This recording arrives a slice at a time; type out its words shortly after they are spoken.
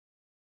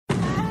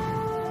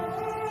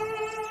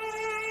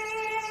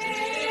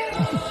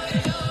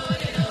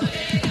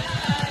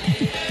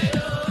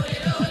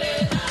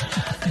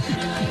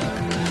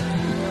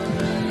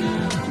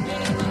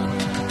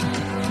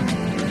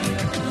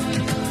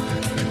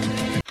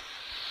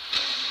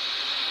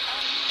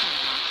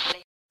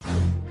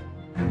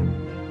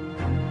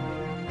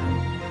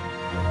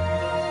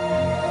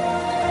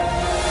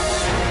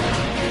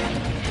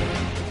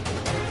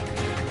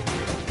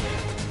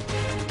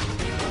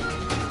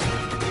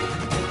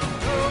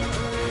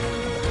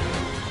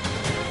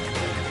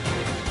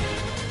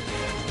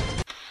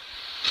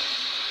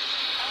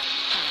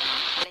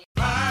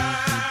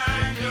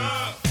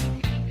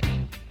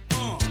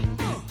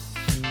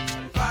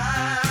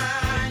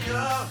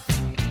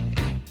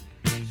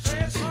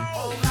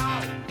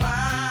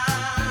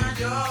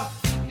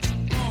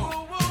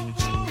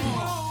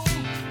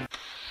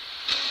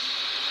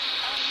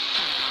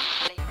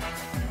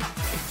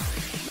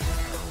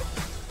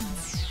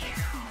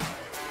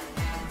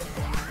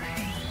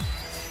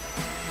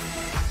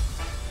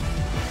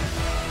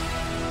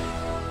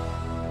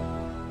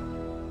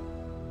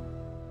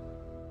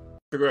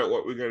figure out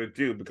what we're gonna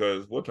do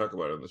because we'll talk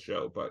about it on the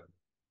show. But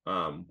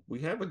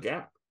we have a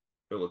gap.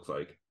 It looks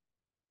like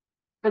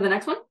For the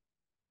next one?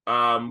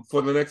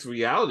 for the next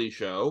reality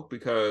show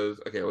because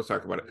okay, let's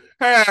talk about it.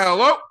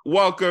 Hello,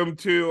 welcome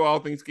to All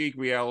Things Geek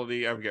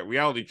Reality. I forget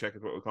reality check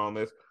is what we're calling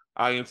this.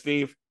 I am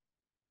Steve.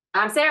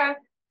 I'm Sarah.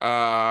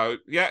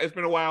 Yeah, it's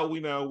been a while. We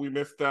know we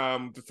missed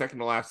the second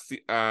to last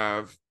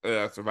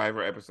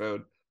Survivor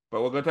episode,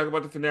 but we're gonna talk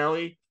about the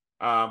finale.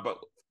 But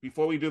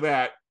before we do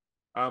that,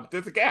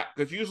 there's a gap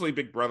because usually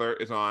Big Brother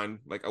is on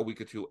like a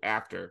week or two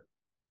after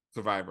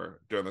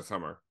Survivor during the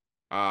summer.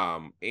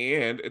 And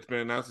it's been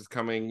announced it's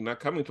coming not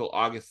coming till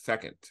August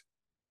 2nd,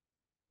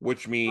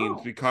 which means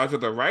Oh. because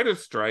of the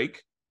writer's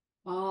strike,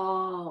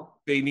 Oh.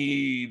 they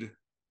need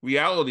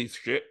reality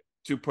shit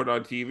to put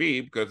on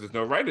TV because there's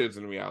no writers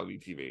in reality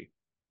TV.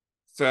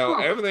 So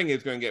Huh. everything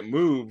is going to get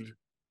moved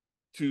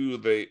to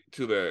the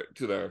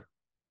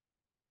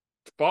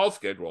fall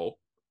schedule.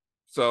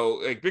 So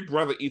like Big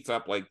Brother eats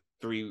up like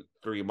three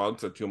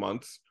months or 2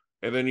 months,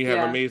 and then you have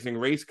Yeah. Amazing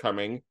Race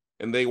coming,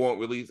 and they won't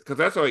release because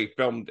that's already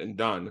filmed and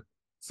done.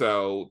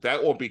 So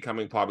that won't be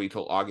coming probably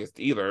till August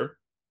either,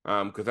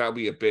 because that'll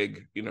be a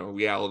big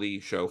reality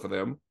show for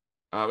them.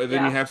 And then you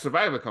Yeah. have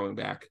Survivor coming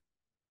back,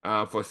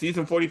 for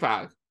season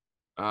 45,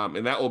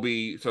 and that will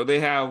be so they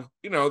have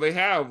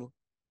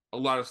a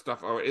lot of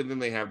stuff, and then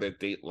they have their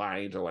date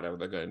lines or whatever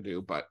they're going to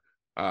do. But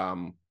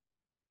um,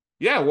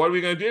 yeah, what are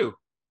we going to do?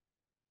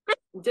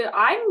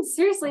 I'm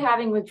seriously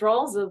having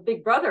withdrawals of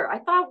Big Brother. I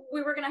thought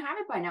we were gonna have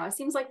it by now. It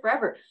seems like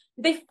forever.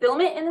 Did they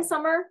film it in the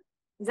summer?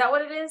 Is that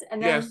what it is?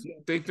 And Yes, then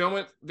they film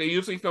it. They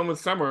usually film in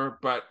summer,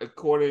 but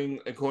according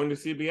to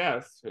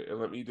CBS, and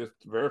let me just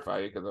verify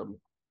it because I'm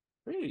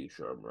pretty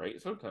sure I'm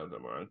right. Sometimes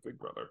I'm on Big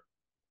Brother.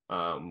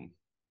 Um,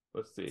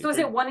 let's see. so is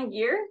it one a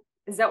year?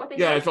 Is that what they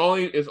Yeah, said? it's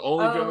only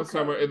during the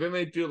summer, Okay. and then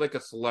they do like a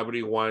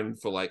celebrity one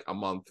for like a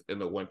month in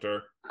the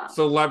winter. Oh,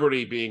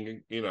 Celebrity being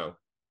an yeah.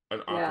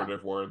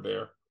 operative word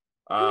there.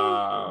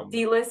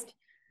 D-list.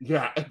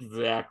 Yeah,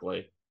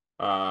 exactly.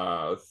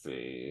 Let's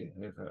see.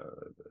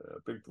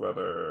 Big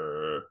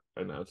Brother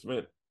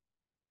announcement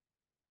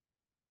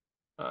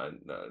on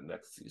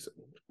next season.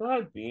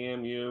 God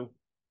damn you,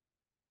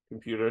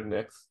 computer.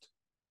 Next.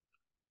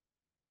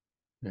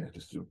 Yeah,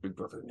 just do Big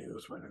Brother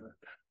news. Why not?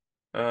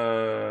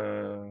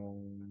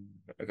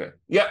 Okay.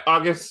 Yeah,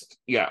 August.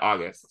 Yeah,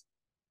 August.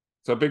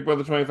 So Big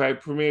Brother 25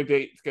 premiere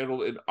date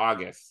scheduled in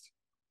August.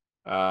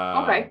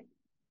 Um, Okay.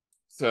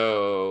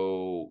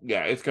 so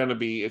yeah, it's gonna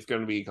be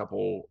a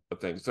couple of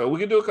things. So we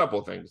can do a couple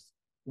of things.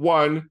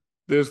 One,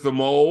 there's the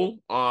mole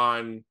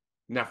on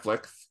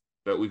Netflix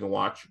that we can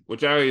watch,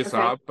 which I already Okay.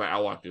 saw, but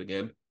I'll watch it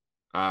again.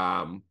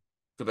 Um,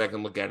 because I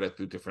can look at it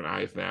through different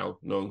eyes now,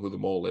 knowing who the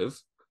mole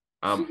is.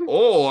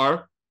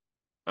 Or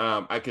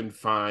I can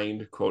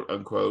find quote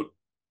unquote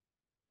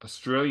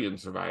Australian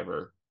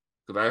Survivor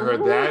because I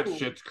heard that Ooh.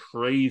 shit's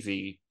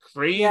crazy,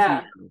 crazy.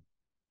 Yeah.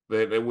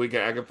 That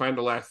I can find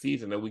the last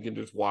season and we can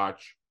just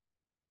watch,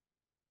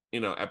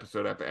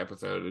 episode after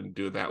episode and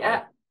do it that way.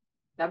 Yeah.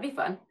 That'd be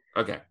fun.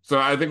 Okay, so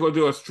I think we'll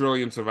do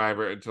Australian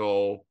Survivor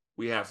until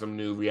we have some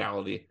new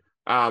reality.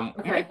 My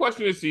Okay.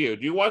 question is to you: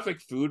 do you watch like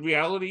food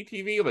reality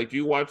TV? Like, do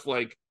you watch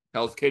like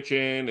Hell's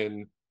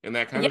Kitchen and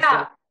that kind of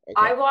stuff? Yeah.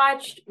 Okay, I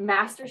watched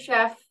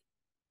MasterChef.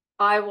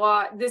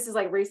 This is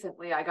like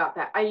recently I got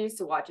back. I used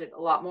to watch it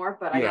a lot more,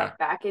 but I yeah. got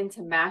back into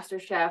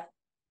MasterChef,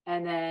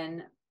 and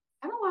then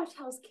I haven't watched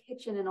Hell's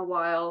Kitchen in a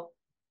while.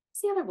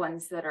 What's the other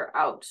ones that are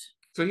out?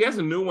 So he has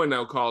a new one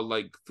now called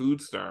like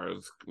Food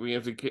Stars.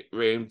 Gordon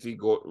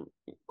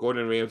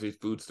Ramsay's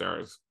Food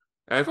Stars.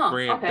 That's Huh,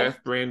 brand okay. that's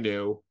brand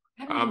new.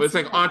 I haven't even It's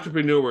seen like that one.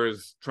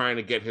 entrepreneurs trying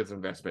to get his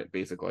investment,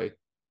 basically.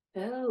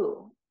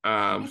 Oh, maybe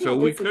I So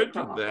we did see the could do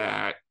promo for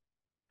that.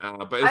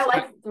 that. But I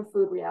like the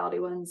food reality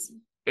ones.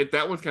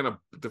 that one's kind of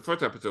the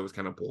first episode was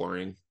kind of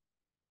boring.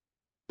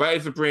 But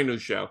it's a brand new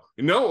show.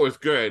 You know what was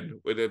good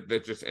with it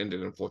that just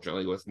ended,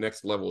 unfortunately, was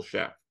Next Level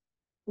Chef.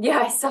 Yeah,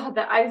 I saw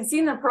that. I've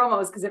seen the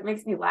promos because it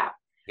makes me laugh.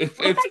 Like It's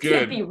that can't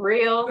good. be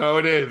real. No,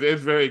 it is.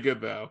 It's very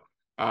good though.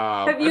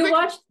 Have I you think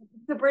watched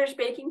the British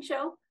Baking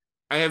Show?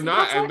 I have Did you not.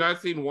 watch I've that?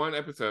 not seen one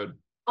episode.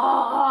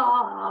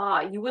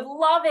 Ah, you would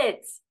love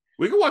it.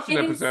 We can watch an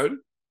It is episode.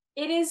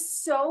 it is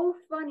so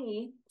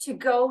funny to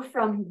go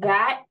from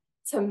that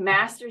to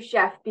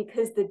MasterChef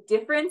because the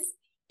difference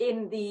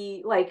in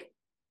the like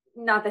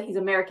not that he's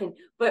American,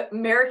 but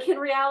American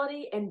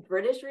reality and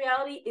British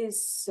reality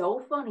is so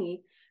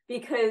funny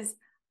because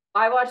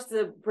I watched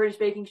the British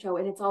baking show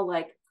and it's all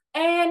like,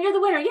 and you're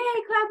the winner, yay,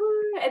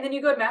 clap. And then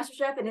you go to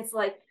MasterChef and it's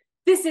like,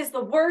 this is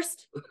the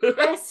worst,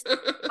 best,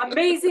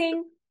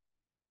 amazing,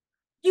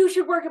 you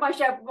should work at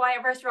my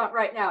restaurant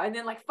right now. And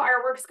then like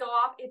fireworks go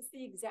off. It's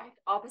the exact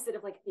opposite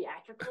of like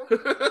theatrical.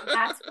 And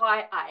that's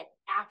why I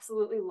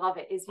absolutely love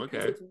it, is because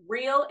Okay. it's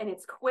real and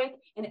it's quick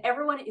and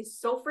everyone is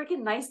so freaking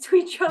nice to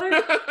each other.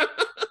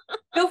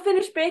 They'll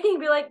finish baking and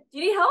be like, do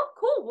you need help?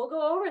 Cool, we'll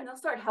go over and they'll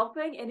start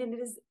helping. And it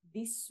is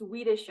the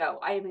sweetest show.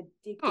 I am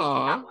addicted to that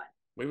Aw, one.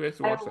 maybe I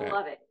should I watch that.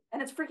 love it.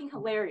 And it's freaking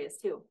hilarious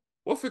too.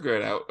 we'll figure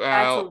it out.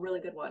 That's a really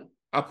good one.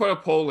 I'll put a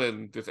poll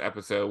in this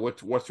episode.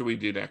 What should we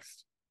do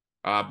next?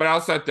 But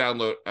I'll start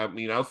download. I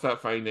mean, I'll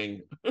start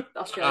finding.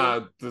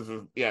 Australia. This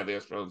is the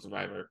Australian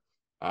Survivor.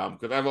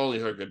 Because I've only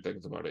heard good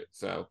things about it.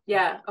 So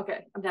Yeah.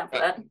 Okay. I'm down for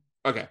that.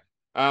 okay.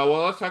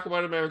 Well, let's talk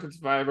about American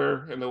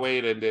Survivor and the way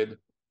it ended.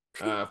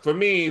 For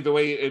me, the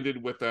way it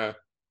ended with a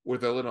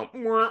little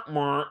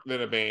more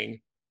than a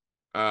bang.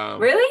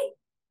 Really?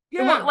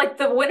 Yeah, Like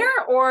the winner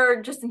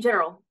or just in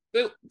general?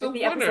 the Like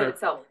the episode winner,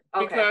 itself.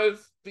 Okay.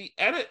 because the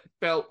edit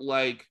felt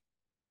like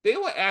they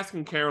were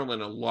asking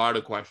Carolyn a lot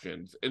of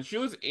questions, and she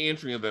was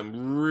answering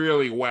them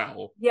really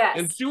well,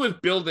 and Yes. she was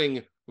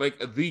building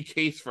like the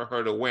case for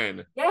her to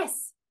win.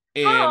 Yes.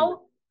 And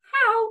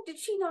How did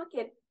she not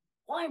get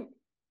one?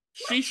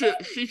 she should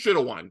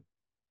have won.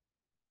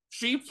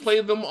 She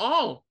played them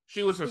all.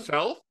 She was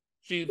herself.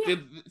 Yeah.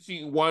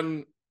 She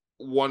won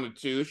one or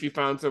two. She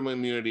found some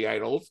immunity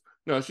idols.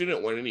 No, she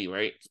didn't win any,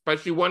 right? But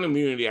she won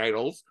immunity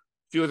idols.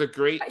 She was a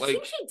great I like.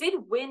 think she did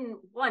win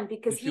one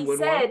because Did she win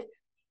one?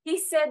 he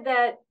said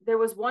that there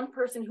was one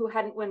person who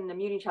hadn't won an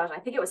immunity challenge. I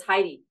think it was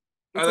Heidi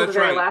Oh, until the that's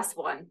very right. last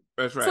one.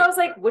 That's So I right. was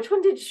like, which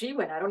one did she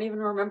win? I don't even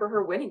remember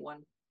her winning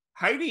one.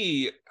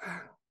 Heidi,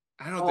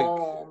 I don't think.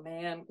 Oh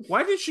man.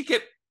 Why did she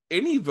get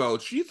any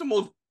votes? She's the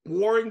most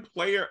boring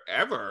player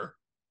ever.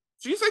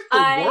 She's like the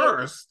I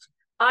worst.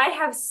 I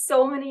have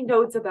so many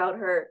notes about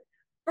her.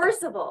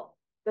 First of all,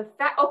 the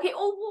fact. Okay.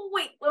 Oh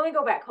wait. Let me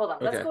go back. Hold on.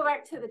 Let's Okay. go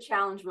back to the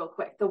challenge real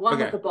quick. The one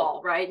with Okay. the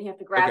ball, right? And you have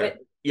to grab Okay.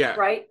 it, Yeah.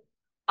 right?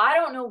 I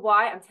don't know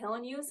why. I'm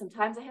telling you.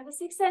 Sometimes I have a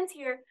sixth sense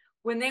here.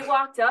 When they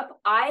walked up,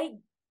 I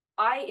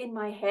in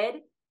my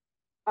head,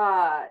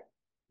 uh,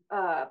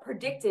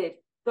 predicted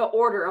the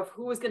order of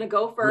who was going to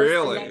go first and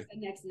Really? next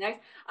and next and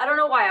next. I don't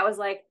know why. I was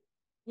like,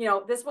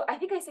 this. I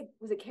think I said,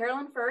 was it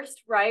Carolyn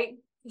first? Right?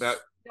 That.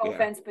 No Yeah.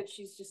 offense, but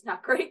she's just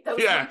not great. Those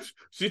Yeah. things.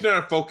 She's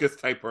not a focused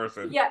type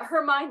person. Yeah,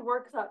 her mind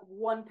works at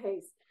one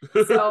pace.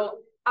 So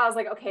I was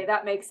like, okay,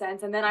 that makes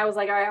sense. And then I was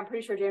like, all right, I'm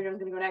pretty sure Jam Jam's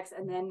gonna go next,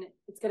 and then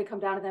it's gonna come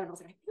down to them. And I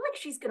was like, I feel like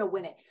she's gonna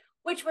win it,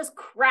 which was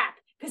crap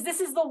because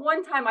this is the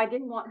one time I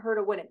didn't want her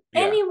to win it.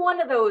 Yeah. Any one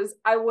of those,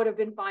 I would have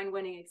been fine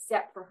winning,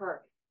 except for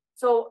her.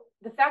 So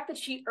the fact that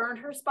she earned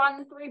her spot in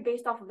the three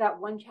based off of that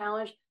one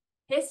challenge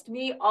pissed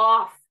me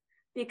off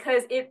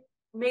because it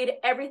made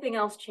everything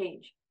else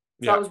change.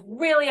 So Yeah. I was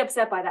really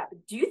upset by that.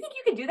 But do you think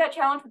you can do that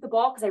challenge with the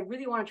ball? Because I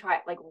really want to try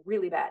it, like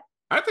really bad.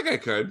 I think I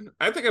could.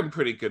 I think I'm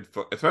pretty good,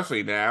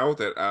 especially now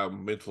that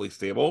I'm mentally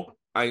stable.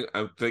 I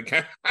think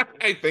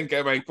I think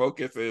my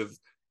focus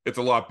it's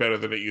a lot better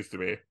than it used to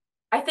be.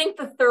 I think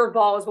the third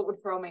ball is what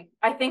would throw me.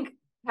 I think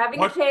having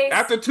What a chase.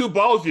 after 2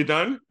 balls, you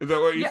done? Is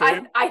that what you're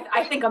saying?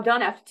 I think I'm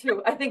done after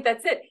two. I think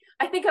that's it.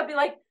 I think I'd be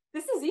like,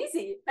 this is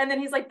easy. And then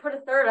he's like, put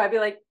a third. I'd be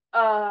like,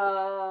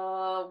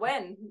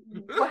 when?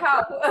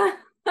 How?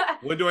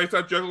 When do I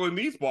start juggling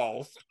these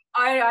balls?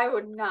 I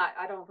would not.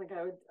 I don't think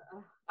I would.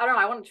 I don't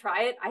know. I want to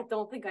try it. I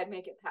don't think I'd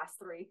make it past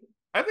three.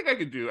 I think I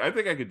could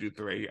do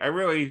 3. I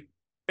really.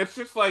 It's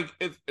just like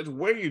it's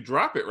where you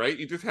drop it, right?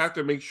 You just have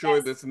to make sure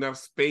Yes. there's enough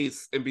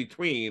space in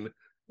between.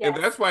 Yes.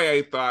 And that's why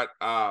I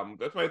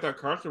thought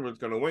Carson was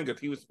going to win,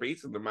 because he was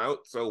spacing them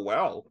out so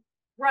well.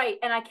 Right.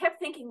 And I kept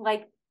thinking,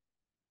 like,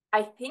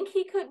 I think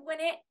he could win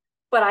it,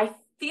 but I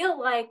feel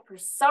like for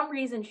some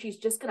reason she's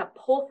just going to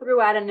pull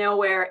through out of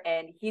nowhere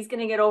and he's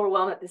going to get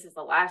overwhelmed that this is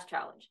the last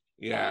challenge.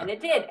 Yeah. And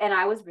it did. And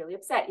I was really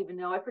upset, even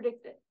though I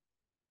predicted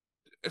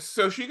it.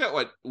 So she got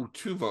what,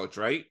 2 votes,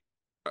 right?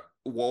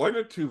 1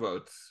 or 2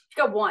 votes? She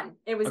got one.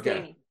 It was Okay.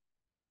 Danny.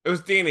 It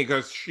was Danny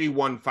because she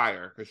won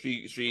fire, because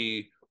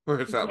she put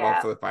herself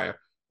up for the fire,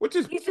 which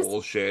is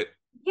bullshit.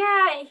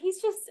 Yeah,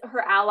 he's just her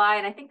ally,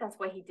 and I think that's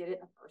why he did it in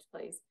the first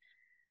place.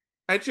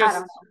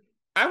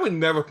 I would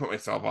never put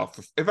myself off.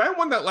 If I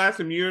won that last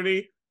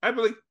immunity, I'd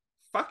be like,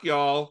 fuck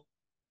y'all.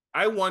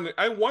 I won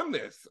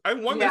this. I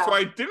won this, so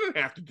I didn't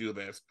have to do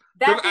this.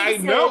 Because I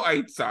know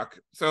I'd suck.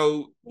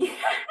 So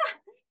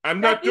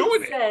I'm not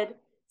doing it.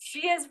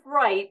 She is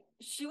right.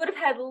 She would have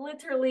had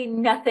literally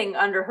nothing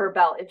under her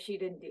belt if she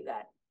didn't do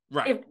that.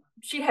 Right. If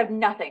she'd have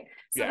nothing.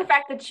 So the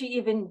fact that she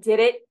even did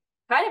it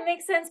kind of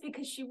makes sense,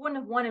 because she wouldn't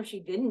have won if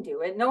she didn't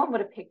do it. No one would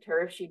have picked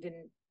her if she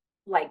didn't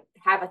like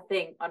have a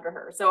thing under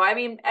her. So I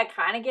mean, I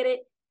kind of get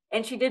it.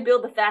 And she did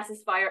build the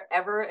fastest fire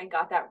ever and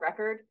got that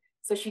record.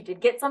 So she did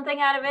get something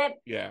out of it.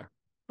 Yeah.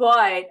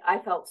 But I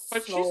felt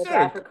so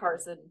bad for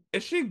Carson.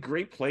 Is she a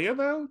great player,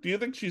 though? Do you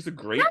think she's a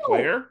great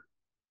player?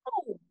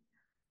 Oh.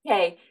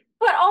 Okay.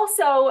 But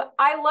also,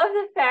 I love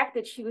the fact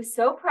that she was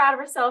so proud of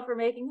herself for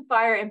making the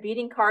fire and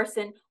beating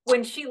Carson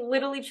when she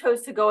literally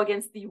chose to go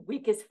against the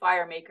weakest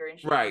fire maker. And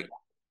she right.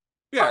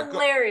 Yeah.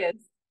 Hilarious.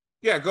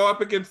 Go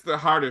up against the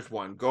hardest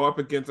one. Go up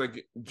against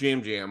like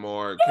Jam Jam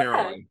or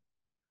Carolyn.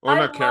 Or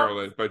not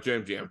Carolyn, but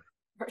Jam Jam.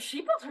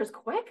 She built hers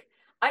quick.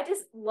 I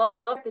just love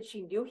that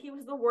she knew he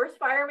was the worst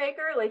fire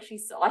maker. Like, she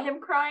saw him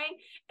crying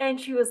and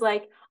she was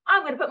like,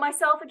 I'm going to put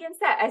myself against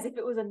that, as if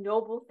it was a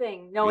noble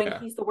thing, knowing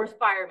he's the worst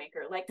fire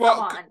maker. Like, come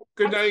on.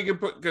 Because now you can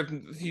put,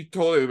 because he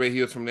told everybody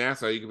he was from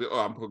NASA, you can be,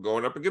 I'm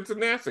going up against a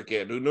NASA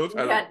kid who knows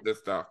how to do this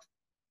stuff.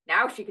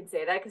 Now she can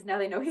say that because now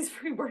they know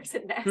he works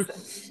at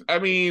NASA. I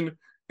mean,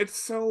 it's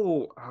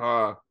so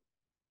I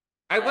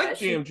like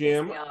She Jam pissed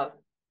Jam. me off.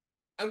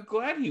 I'm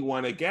glad he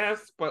won, I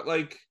guess, but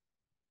like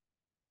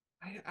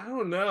I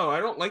don't know. I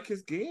don't like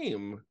his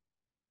game.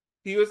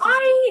 He was just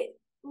I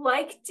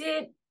liked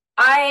it.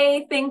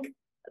 I think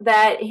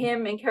that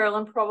him and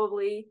Carolyn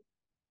probably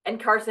and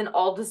Carson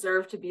all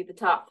deserve to be the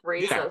top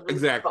three. So I yeah, was really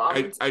exactly.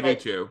 bummed I do that,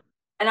 too.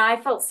 and I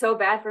felt so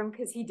bad for him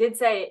because he did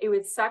say it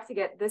would suck to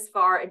get this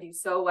far and do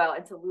so well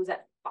and to lose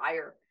at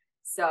fire.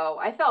 So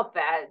I felt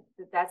bad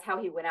that that's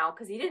how he went out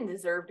because he didn't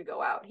deserve to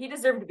go out. He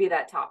deserved to be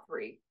that top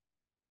three.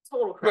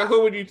 Total But crap.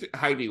 who would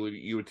Heidi would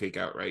you would take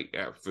out, right?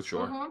 Yeah, for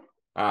sure. Mm-hmm.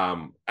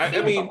 He I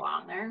would mean,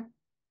 belong there.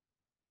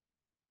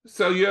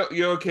 so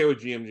you're okay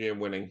with GMGM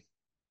winning?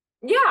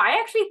 Yeah, I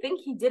actually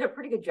think he did a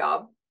pretty good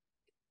job.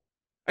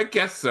 I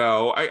guess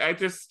so. I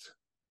just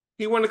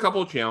he won a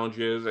couple of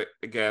challenges,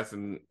 I guess,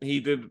 and he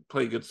did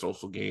play a good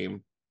social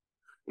game.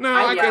 No,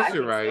 I Yeah, guess I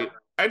you're think right. so.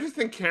 I just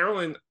think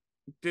Carolyn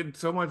did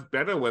so much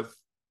better with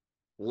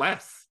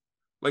less.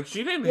 Like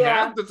she didn't Yeah,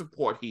 have the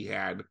support he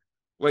had.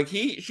 Like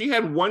she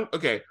had one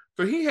okay,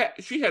 so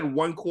she had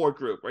one core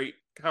group, right?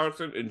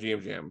 Carson and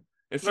Jam Jam.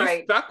 And she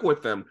right. stuck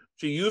with them.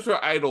 She used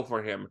her idol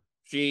for him.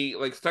 She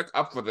like stuck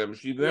up for them.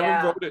 She never Yeah,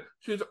 voted.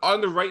 She was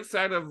on the right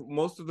side of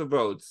most of the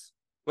votes.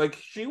 Like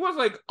she was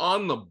like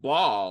on the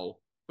ball,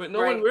 but no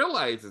one right.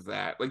 realizes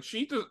that. Like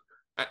she does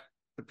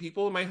the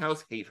people in my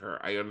house hate her.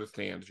 I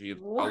understand. She is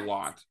a What?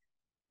 lot.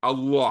 A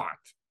lot.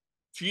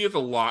 She is a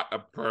lot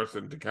of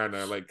person to kind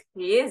of like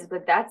He is,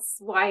 but that's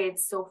why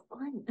it's so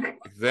fun.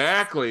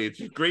 exactly.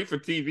 She's great for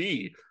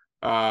TV.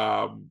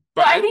 But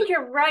But I think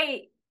you're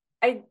right.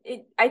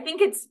 I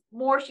think it's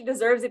more she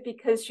deserves it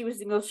because she was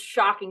the most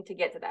shocking to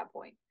get to that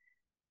point.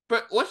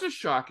 but what's just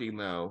shocking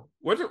though?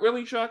 Was it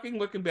really shocking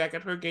looking back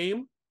at her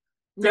game?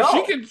 Because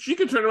No. she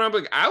can turn around and be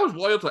like I was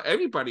loyal to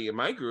everybody in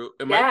my group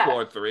in my Yeah.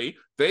 core three.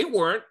 They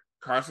weren't.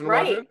 Carson Right.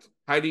 wasn't.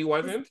 Heidi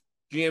wasn't.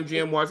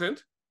 GMGM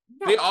wasn't.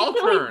 They No, she all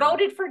literally turned.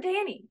 voted for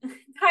Danny.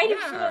 Heidi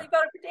Yeah. literally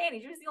voted for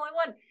Danny. She was the only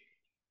one.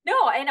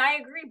 No, and I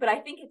agree, but I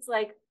think it's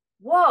like,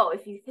 whoa,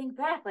 if you think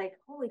back, like,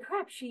 holy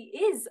crap, she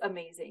is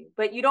amazing.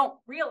 But you don't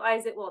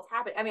realize it while it's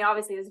happening. I mean,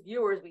 obviously, as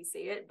viewers, we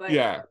see it, but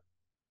Yeah.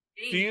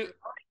 Do geez, you you're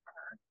voting for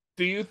her.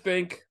 do you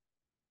think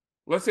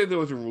let's say there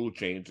was a rule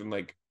change and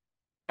like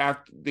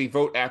after they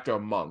vote after a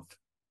month.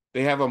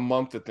 They have a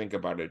month to think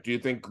about it. Do you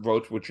think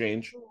votes would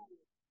change? Ooh,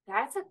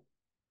 that's a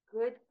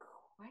good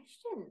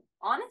question.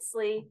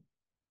 Honestly,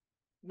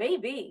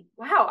 maybe.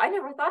 Wow, I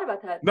never thought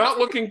about that. That's Not a good,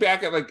 looking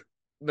back at like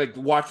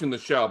watching the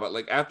show, but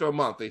like after a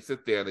month, they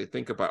sit there, they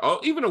think about oh,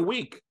 even a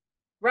week.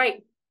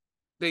 right,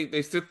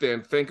 They sit there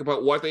and think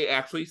about what they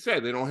actually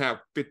said. They don't have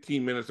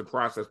 15 minutes to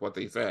process what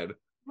they said.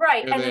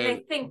 right. And And then they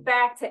then think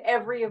back to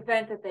every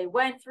event that they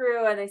went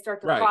through and they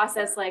start to right,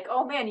 process, like,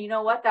 oh man, you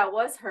know what? That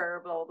was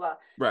her, blah, blah, blah.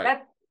 right.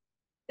 That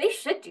they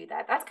should do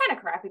that. That's kind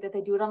of crappy that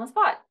they do it on the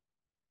spot.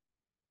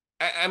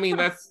 I mean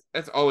Huh.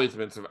 that's always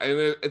been some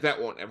and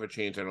that won't ever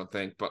change, I don't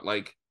think. But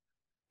like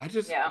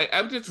Yeah.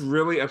 I'm just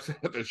really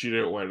upset that she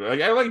didn't win.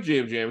 Like I like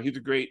Jam Jam. He's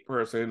a great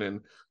person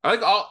and I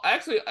like all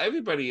actually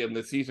everybody in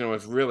the season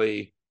was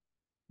really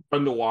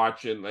fun to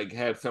watch and like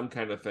had some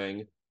kind of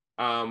thing.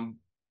 Um,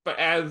 but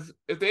as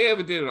if they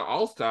ever did an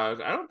All Stars,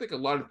 I don't think a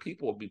lot of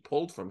people would be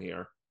pulled from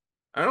here.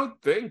 I don't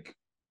think.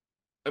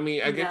 I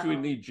mean, I guess you would No.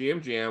 need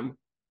Jam Jam,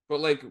 but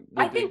like,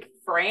 I would they? think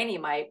Franny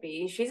might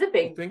be. She's a You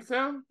big, think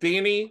so?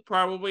 Danny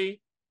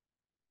probably.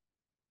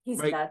 he's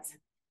Like, nuts.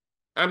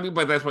 I mean,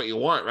 but that's what you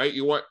want, right?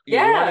 You want a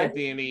Yeah. It's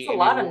Danny a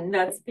lot of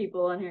nuts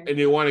people in here. and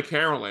you want a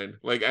Carolyn.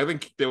 Like, I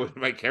think they would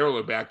invite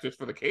Carolyn back just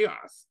for the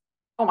chaos.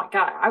 Oh my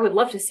God. I would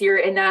love to see her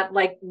in that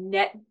like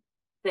net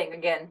thing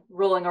again,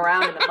 rolling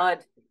around in the mud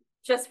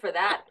just for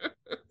that.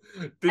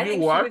 I think she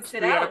would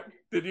sit out.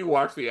 Did you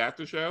watch the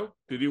after show?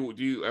 Do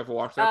you ever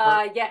watch that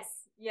part? Yes.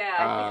 Yeah,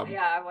 I think Um,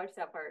 yeah, I watched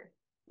that part.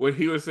 when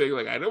he was saying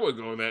like I don't want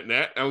to go in that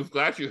net, I was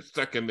glad she was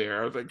stuck in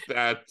there. I was like,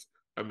 that's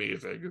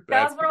amazing. That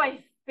That's was one of my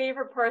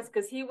favorite parts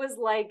because he was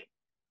like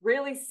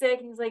really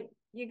sick. He was like,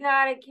 "You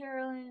got it,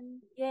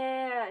 Carolyn.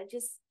 Yeah,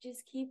 just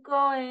keep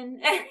going."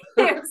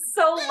 It was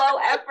so low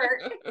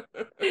effort.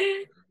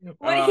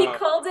 When he uh,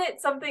 called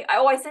it something,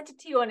 oh, I sent it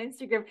to you on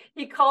Instagram.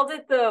 He called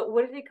it the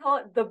what did he call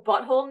it? The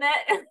butthole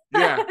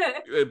yeah,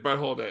 net. but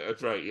hold it.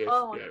 That's right. Yes,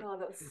 Oh my yeah.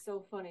 God, that was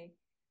so funny.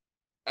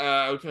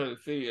 I was trying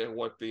to see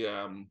what the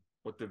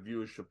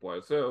viewership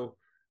was. So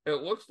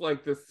it looks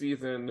like this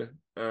season,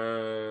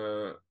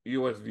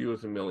 U.S.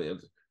 viewers in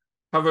millions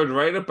hovered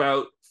right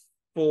about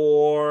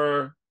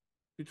four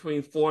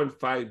between 4 and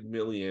 5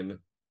 million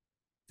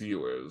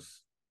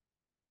viewers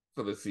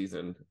for the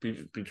season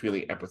between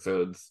the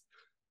episodes.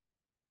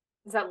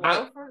 Is that I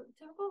low for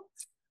typical?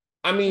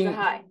 I Or is it mean,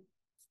 high?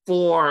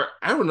 for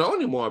I don't know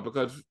anymore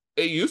because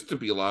it used to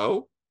be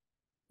low,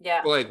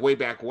 Yeah, like way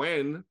back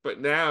when, but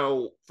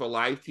now for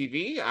live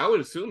TV, I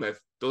would assume that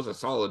those are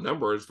solid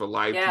numbers for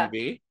live yeah,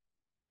 TV.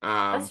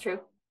 that's true.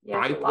 Yeah,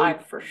 for Five point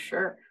live for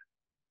sure.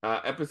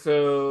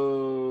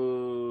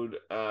 episode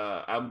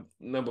I'm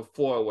number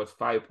 4 was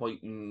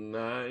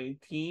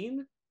 5.19.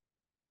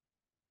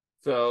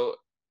 So,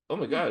 oh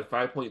my God,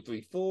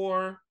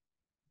 5.34.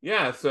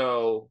 Yeah,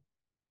 so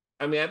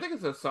I mean, I think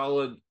it's a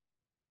solid.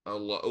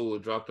 Oh,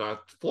 it dropped off.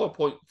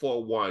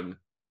 4.41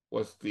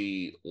 was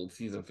the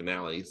season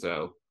finale.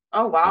 So,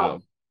 Oh wow.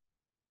 um,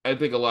 I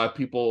think a lot of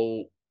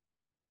people,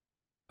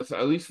 so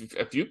at least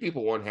a few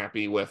people, weren't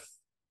happy with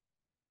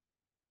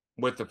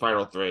the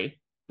final three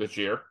this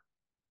year.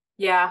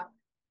 Yeah.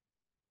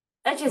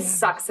 That just Yeah.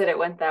 sucks that it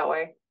went that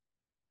way.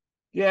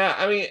 Yeah,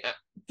 I mean,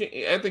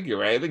 I think you're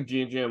right. I think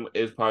Jim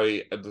is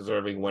probably a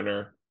deserving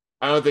winner.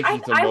 I don't think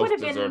he's the I would most have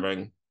been,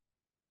 deserving.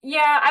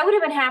 yeah, I would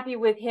have been happy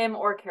with him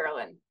or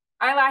Carolyn.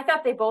 I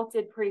thought they both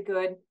did pretty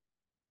good.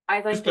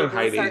 I think Just they not both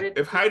Heidi. started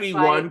If to Heidi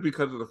won fight.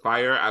 because of the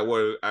fire, I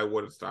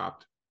would have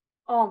stopped.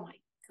 Oh my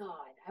God,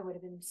 I would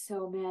have been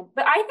so mad.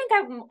 But I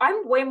think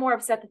I'm way more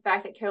upset the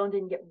fact that Carolyn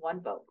didn't get one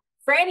vote.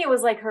 Franny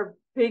was like her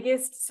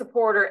biggest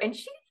supporter, and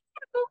she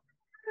didn't vote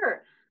for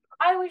her.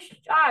 I was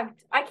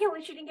shocked. I can't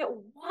believe she didn't get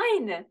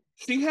one.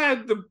 She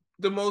had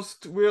the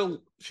most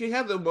real. She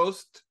had the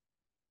most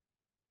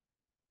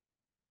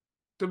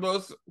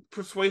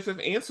persuasive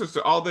answers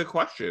to all the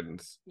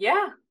questions.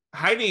 Yeah.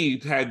 Heidi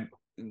had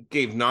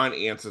gave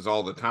non-answers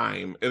all the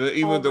time, and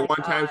even Oh the my one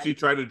time God. she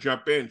tried to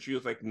jump in, she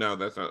was like, "No,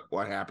 that's not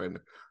what happened."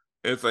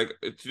 And it's like,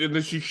 and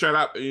then she shut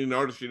up, and you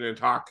notice she didn't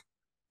talk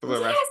for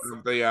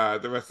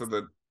Yes. the rest of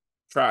the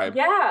tribe.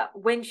 Yeah,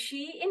 when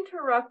she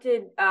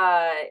interrupted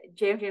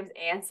Jam's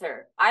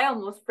answer, I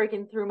almost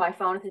freaking threw my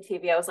phone at the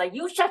TV. I was like,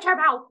 "You shut your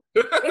mouth.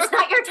 It's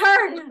not your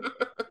turn."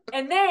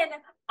 And then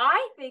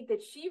I think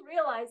that she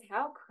realized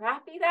how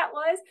crappy that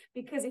was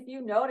because if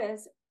you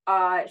notice,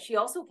 she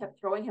also kept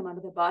throwing him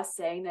under the bus,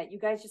 saying that you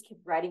guys just keep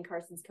riding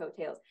Carson's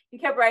coattails. You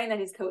kept riding that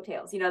his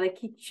coattails.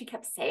 She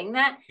kept saying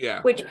that,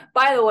 Yeah, which,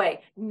 by the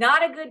way,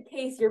 not a good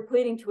case you're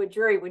pleading to a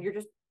jury when you're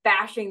just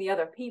bashing the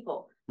other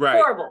people. right.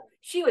 Horrible.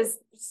 She was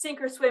sink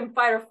or swim,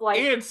 fight or flight,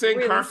 And saying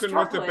really Carson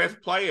was the struggling.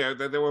 best player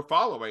that they were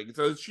following.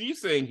 So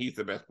she's saying he's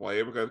the best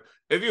player because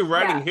if you're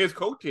riding Yeah. his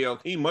coattails,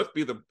 he must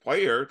be the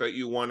player that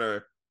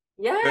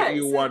Yeah.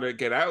 you So want to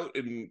get out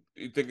and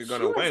you think you're she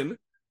gonna was win.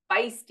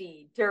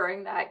 feisty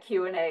during that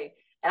Q&A.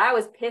 And I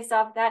was pissed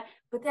off at that.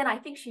 But then I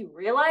think she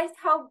realized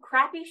how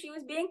crappy she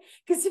was being.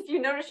 Because if you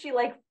notice, she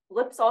like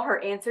flips all her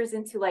answers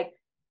into like,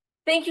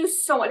 thank you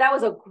so much. That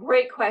was a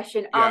great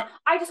question. Yeah,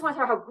 I just want to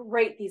talk how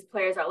great these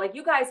players are. Like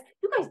you guys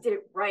did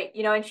it right,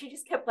 and she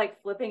just kept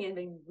like flipping and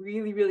being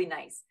really, really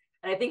nice.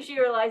 And I think she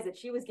realized that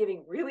she was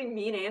giving really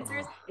mean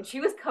answers oh, and she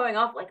was coming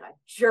off like a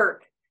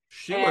jerk.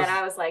 she And was.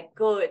 I was like,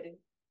 good.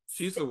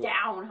 She's Sit the.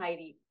 down,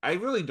 Heidi. I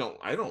really don't.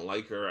 I don't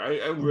like her.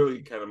 I'm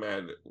really kind of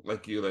mad,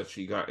 like you, that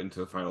she got into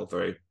the final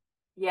three.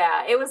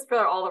 Yeah, it was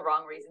for all the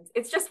wrong reasons.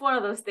 It's just one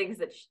of those things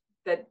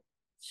that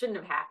shouldn't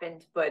have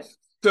happened, but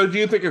So, do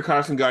you think if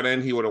Carson got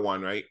in, he would have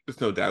won? Right? There's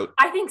no doubt.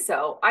 I think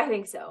so. I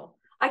think so.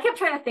 I kept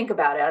trying to think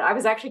about it. I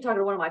was actually talking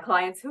to one of my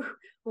clients who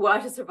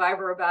watched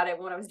Survivor about it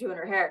when I was doing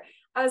her hair.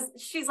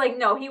 She's like,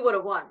 no, he would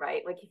have won,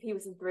 right? Like if he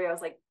was in three, I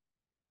was like,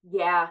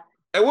 yeah,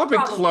 It would have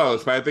been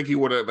close, probably. but I think he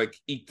would have like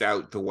eked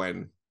out the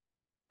win.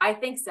 I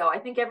think so. I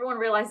think everyone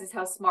realizes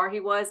how smart he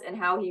was and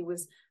how he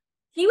was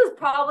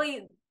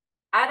probably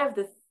out of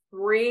the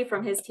three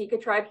from his Tika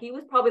tribe, he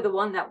was probably the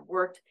one that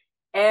worked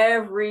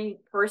every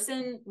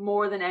person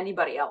more than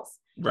anybody else.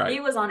 He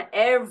Right. was on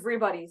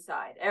everybody's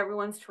side,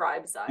 everyone's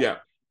tribe side. Yeah.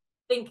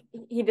 I think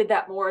he did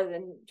that more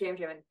than Jam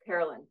and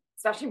Carolyn,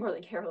 especially more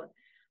than Carolyn.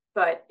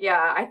 But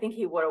yeah, I think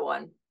he would have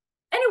won. And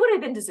it would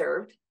have been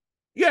deserved.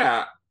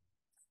 Yeah.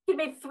 He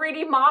made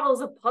 3D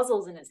models of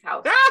puzzles in his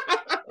house.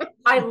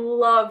 I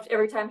loved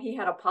every time he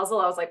had a puzzle.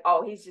 I was like,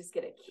 oh, he's just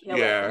gonna kill it. And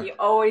Yeah. he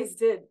always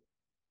did.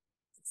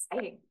 It's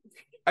exciting.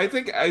 I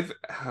think I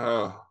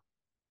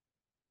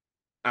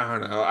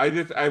don't know.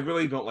 I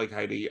really don't like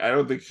Heidi. I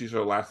don't think she should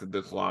have lasted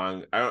this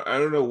long. I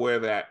don't know where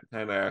that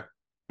kind of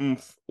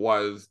oomph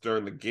was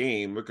during the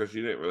game because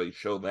she didn't really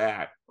show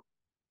that.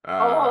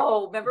 Uh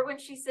Oh, remember when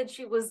she said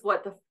she was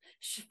what the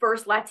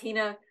first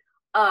Latina,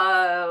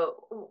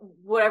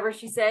 whatever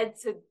she said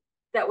to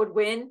that would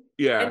win,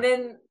 yeah. and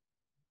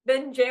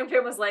then Jam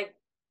was like,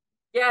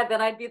 yeah,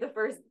 then I'd be the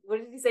first. What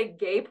did he say?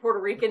 Gay Puerto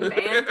Rican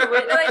man to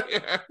win.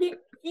 Like Yeah.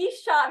 he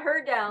shot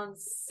her down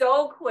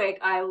so quick.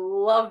 I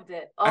loved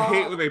it. I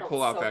hate Oh, when it they felt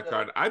pull out so that good.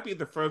 card. I'd be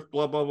the first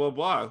blah blah blah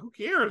blah. Who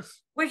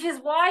cares? Which is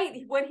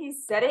why when he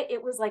said it,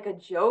 it was like a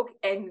joke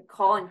and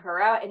calling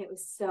her out, and it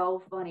was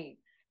so funny.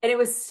 And it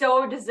was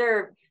so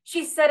deserved.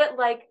 She said it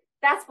like,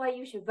 that's why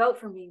you should vote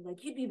for me.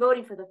 Like you'd be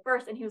voting for the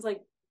first. And he was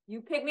like,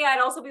 you pick me, I'd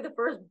also be the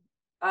first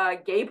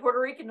gay Puerto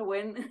Rican to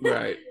win.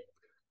 Right.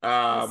 It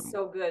was Um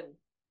so good.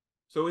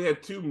 so we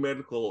had two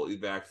medical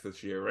evacs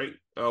this year, right?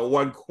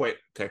 One quit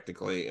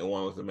technically, and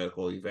one was a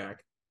medical evac.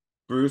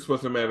 Bruce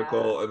was a Yeah.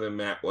 medical, and then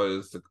Matt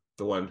was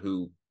the one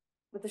who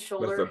With the messed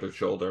shoulder. up his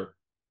shoulder.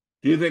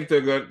 Do you think they're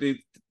good? Do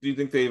you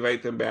think they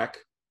invite them back?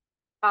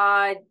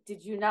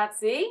 Did you not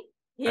see?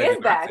 He I is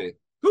did not back. see.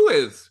 Who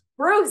is?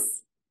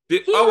 Bruce.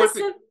 Did He oh must what's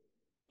it? have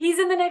he's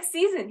in the next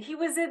season. He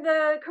was in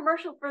the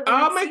commercial for the Oh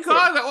next my season.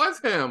 God, that was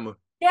him.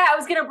 Yeah, I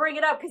was gonna bring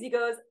it up because he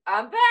goes,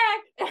 "I'm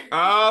back."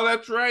 Oh,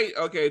 that's right.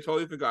 Okay,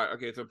 totally forgot.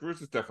 Okay, so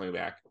Bruce is definitely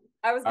back.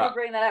 I was Uh, gonna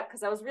bring that up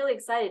because I was really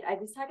excited. I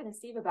was talking to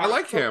Steve I about it.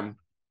 like So him.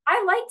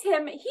 I liked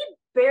him. He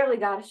barely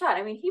got a shot.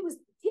 I mean, he didn't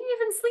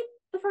even sleep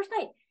the first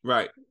night.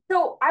 Right.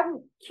 So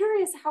I'm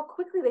curious how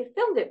quickly they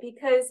filmed it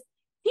because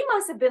he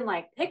must have been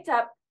like picked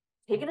up,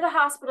 taken to the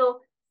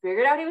hospital,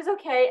 figured out he was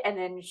okay, and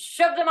then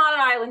shoved him on an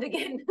island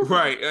again.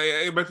 Right.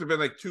 It must have been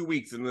like 2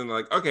 weeks, and then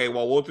like, okay,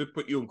 well, we'll just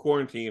put you in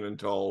quarantine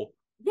until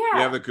the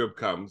Yeah. other group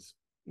comes.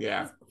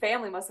 Yeah. His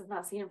family must have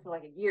not seen him for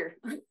like a year.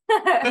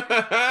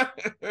 I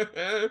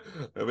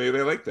mean,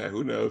 they like that.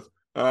 Who knows?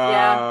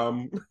 Yeah.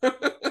 Yeah.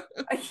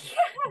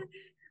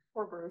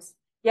 Poor Bruce.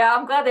 Yeah,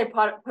 I'm glad they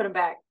put him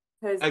back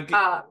because I get,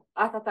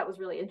 I thought that was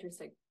really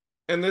interesting.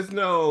 and there's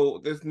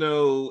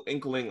no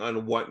inkling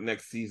on what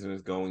next season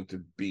is going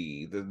to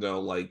be. There's no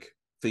like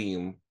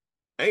theme.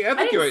 I I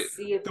think you're didn't right.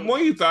 see a The more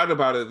theme. you thought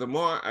about it, the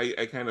more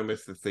I kind of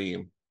miss the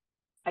theme,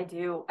 I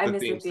do. I the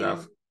miss the theme stuff.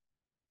 theme.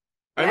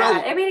 I Yeah,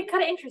 know I made it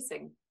kind of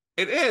interesting.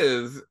 it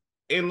is,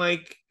 and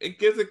like it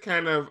gives it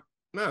kind of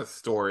not a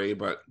story,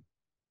 but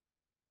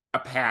a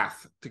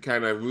path to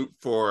kind of root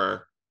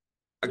for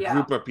a Yeah.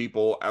 group of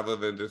people other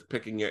than just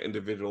picking your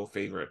individual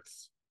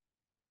favorites.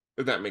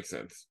 If that makes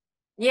sense.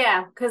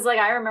 Yeah, because like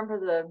I remember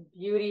the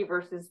beauty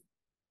versus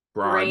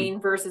Braun. brain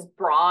versus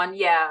brawn.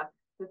 Yeah,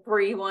 the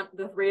three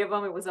of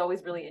them. It was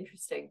always really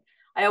interesting.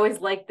 I always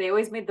liked. They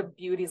always made the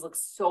beauties look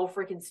so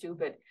freaking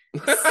stupid.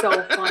 It was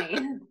so funny.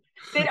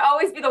 They'd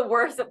always be the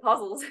worst at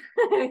puzzles.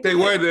 They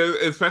would,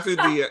 especially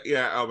the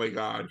yeah. Oh my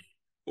god.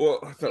 Well,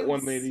 that It one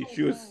was lady, so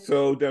she was bad.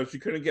 so dumb. She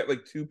couldn't get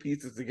like two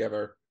pieces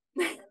together.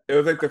 It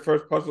was like the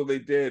first puzzle they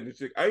did. And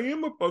she's like, "I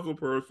am a puzzle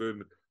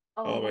person."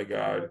 Oh Oh my my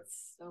God, god,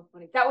 that's so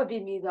funny. That would be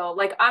me though.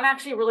 Like I'm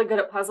actually really good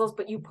at puzzles,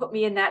 but you put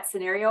me in that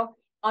scenario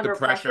the under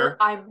pressure, pressure.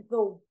 I'm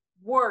the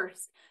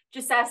worst.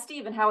 Just ask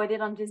Steven how I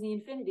did on Disney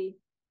Infinity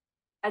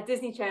at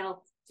Disney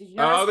Channel. Did you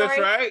know that Oh, that's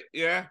story? right.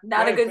 Yeah,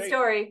 Not a yeah. good Say,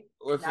 story.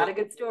 let's Not a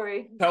good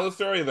story. tell the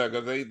story though,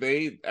 because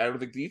they I don't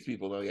think these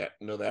people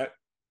know that.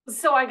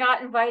 So I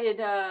got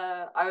invited,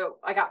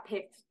 I got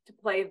picked to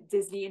play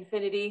Disney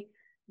Infinity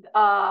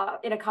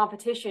in a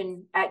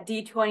competition at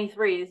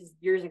D23, this is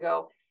years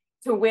ago,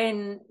 to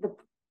win the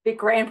big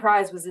grand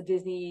prize was a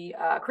Disney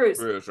cruise.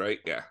 Bruce, right?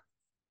 Yeah.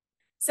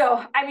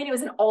 So, I mean, it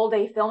was an all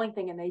day filming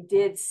thing, and they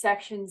did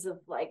sections of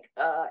like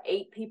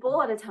 8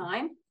 people at a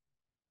time.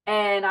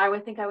 And I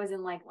would think I was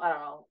in like, I don't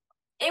know,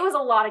 it was a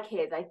lot of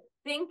kids. I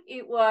think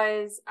it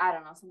was, I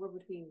don't know, somewhere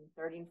between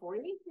 30 and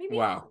 40, maybe.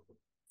 Wow.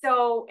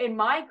 So in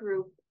my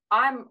group,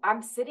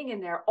 I'm sitting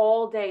in there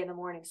all day in the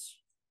morning,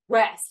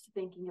 stressed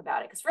thinking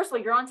about it. Because first of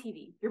all, you're on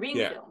TV, you're being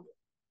Yeah. filmed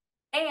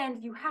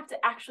and you have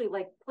to actually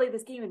like play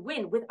this game and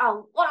win with a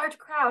large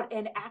crowd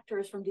and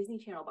actors from Disney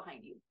Channel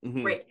behind you.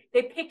 Mm-hmm. Great.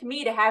 They picked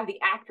me to have the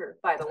actor,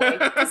 by the way,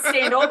 to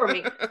stand over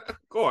me.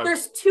 Of course.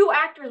 There's 2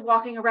 actors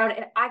walking around,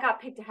 and I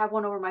got picked to have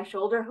one over my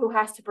shoulder who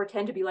has to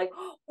pretend to be like,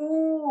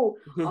 ooh,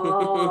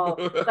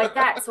 oh, like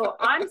that. So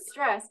I'm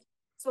stressed.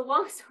 So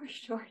long story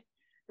short,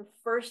 the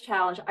first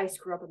challenge I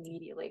screw up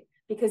immediately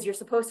because you're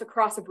supposed to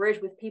cross a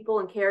bridge with people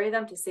and carry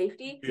them to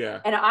safety. Yeah.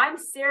 And I'm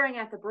staring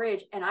at the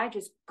bridge and I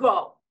just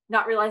go,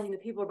 not realizing the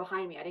people are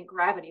behind me. I didn't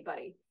grab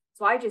anybody.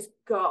 So I just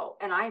go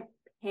and I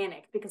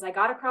panicked because I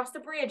got across the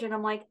bridge and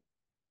I'm like,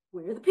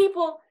 where are the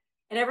people?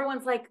 And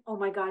everyone's like, oh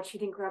my God, she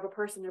didn't grab a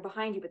person. They're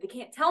behind you, but they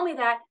can't tell me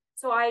that.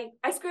 So I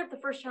screwed up the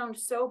first challenge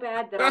so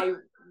bad that I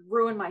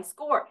ruined my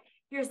score.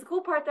 Here's the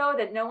cool part though,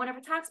 that no one ever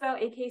talks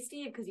about, aka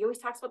Steve, because he always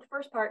talks about the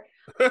first part.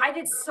 I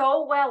did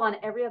so well on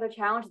every other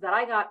challenge that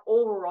I got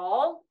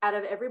overall out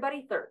of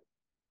everybody third.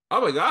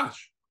 Oh my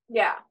gosh.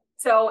 Yeah.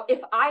 So if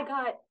I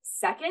got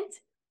second,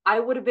 I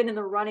would have been in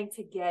the running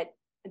to get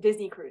a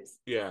Disney cruise.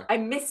 Yeah. I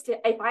missed it.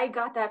 If I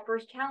got that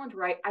first challenge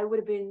right, I would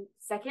have been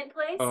second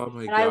place Oh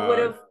my and I would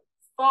god. have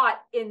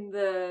fought in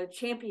the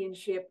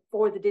championship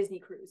for the Disney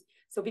cruise.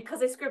 So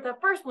because I screwed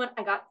that first one,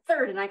 I got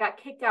third and I got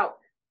kicked out.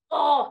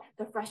 Oh,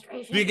 the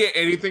frustration. Do you get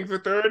anything for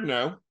third?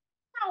 No.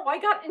 No, I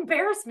got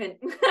embarrassment.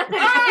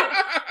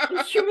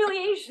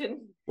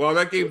 Humiliation. Well,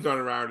 that game's not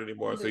around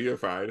anymore, so you're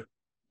fine.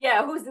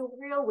 Yeah, who's the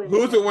real winner?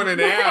 Who's the winner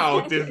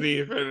now? Disney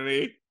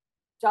Infinity.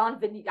 John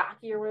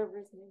Vignacchi or whatever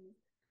his name is.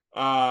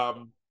 Are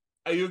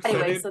you Anyway,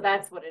 excited? so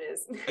that's what it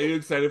is. Are you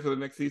excited for the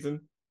next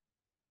season?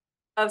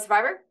 Of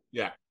Survivor?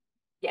 Yeah.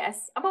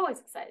 Yes, I'm always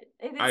excited.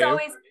 Are It's you?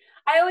 always,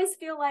 I always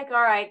feel like,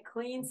 all right,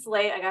 clean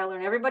slate. I gotta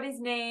learn everybody's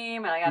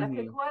name and I gotta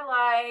pick Mm-hmm. who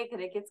I like,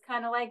 and it gets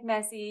kind of like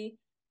messy.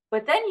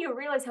 But then you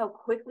realize how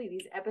quickly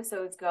these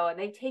episodes go and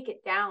they take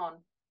it down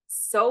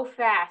so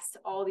fast,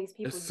 all these It's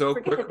people. You so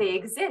forget quick. that they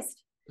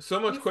exist. So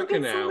much You quicker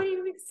forget so now. many of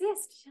them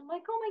exist. I'm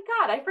like, oh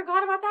my God, I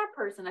forgot about that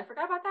person. I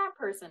forgot about that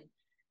person.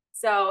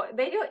 So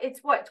they do it's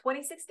what,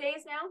 26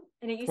 days now?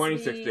 And it used to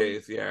 26 be,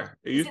 days, yeah.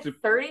 It is used it to,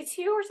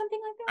 32 or something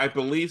like I that?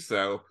 believe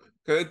so.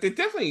 Because they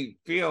definitely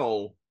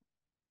feel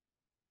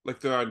like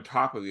they're on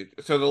top of it.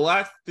 So the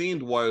last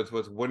themed was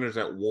Winners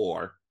at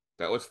War.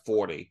 That was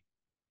 40.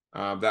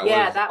 That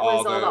Yeah, was that was all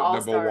all the the all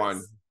number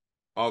one.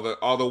 stars.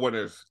 All the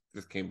winners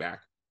just came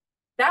back.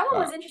 That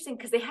one was interesting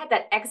because they had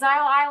that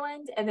Exile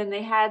Island, and then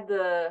they had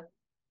uh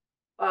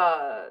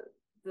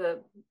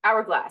the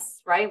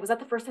hourglass, right? Was that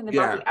the first time they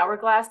brought Yeah, the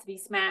hourglass to be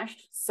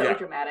smashed? So yeah.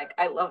 dramatic.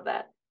 I love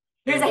that.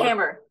 Here's And a what?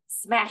 hammer.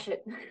 Smash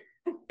it.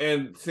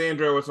 And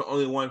Sandra was the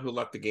only one who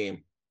left the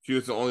game. She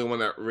was the only one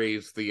that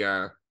raised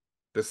the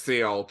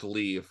sail to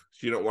leave.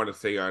 She didn't want to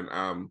stay on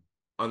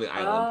the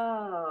island.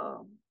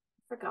 Oh,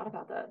 forgot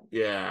about that.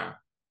 Yeah.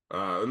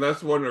 And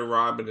that's when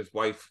Rob and his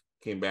wife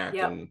came back,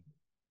 Yep. and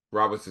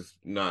Rob was just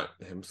not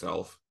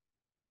himself.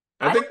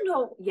 I I think don't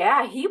know.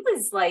 Yeah, he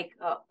was like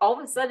all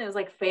of a sudden it was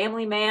like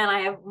family man, I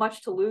have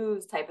much to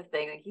lose type of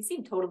thing. Like he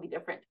seemed totally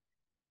different.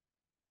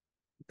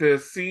 the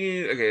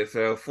scene. Okay,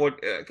 so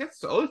I guess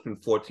it's always been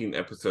 14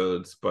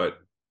 episodes, but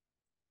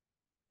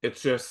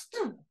it's just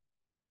Hmm.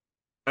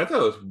 I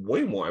thought it was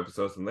way more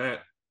episodes than that.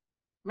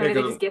 Yeah, Maybe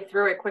they just because get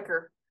through it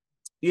quicker.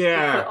 They put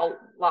yeah, a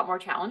lot more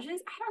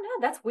challenges. I don't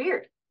know. That's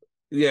weird.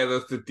 yeah,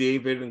 there's the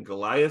David and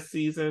Goliath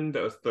season.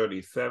 That was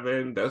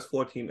 37. That was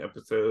 14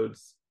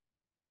 episodes.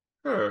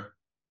 Huh.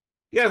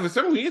 Yeah, for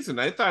some reason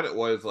I thought it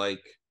was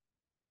like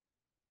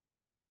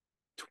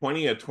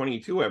 20 or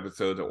 22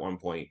 episodes at one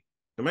point.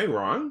 Am I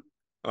wrong?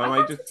 I I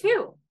thought just so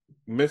too.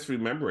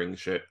 misremembering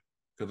shit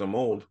because I'm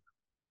old.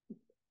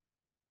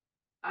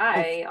 Oh,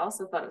 I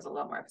also thought it was a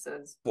lot more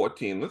episodes.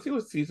 14. Let's see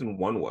what season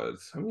one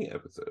was. How many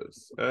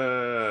episodes?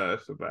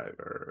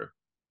 Survivor.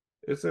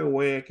 Is there a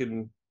way I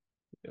can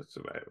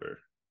Survivor?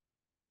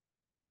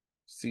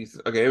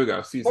 Season. Okay, here we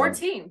go. Season.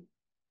 14.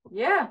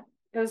 Yeah,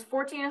 it was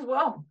 14 as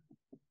well.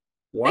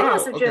 They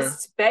must Wow. have Okay. just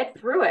sped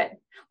through it.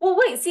 Well,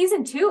 wait,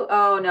 season two.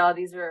 Oh no,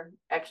 these are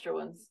extra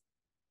ones.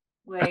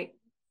 Wait.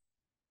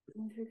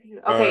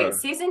 Okay, Uh.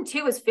 season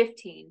two is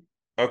 15.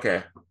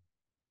 Okay.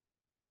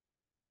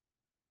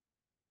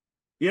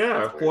 Yeah,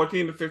 That's weird.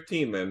 14 to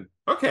 15 then.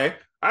 Okay.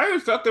 I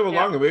always thought they were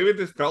Yeah. longer. Maybe it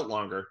just felt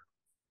longer.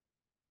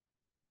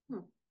 Hmm.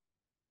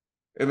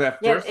 In that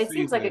Yeah, first it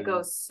seems like it season.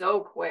 goes so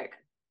quick.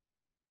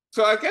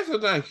 So I guess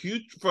it's not a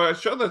huge for a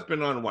show that's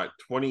been on what,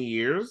 20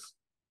 years?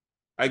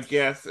 I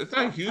guess it's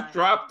not a Long huge time.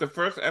 drop.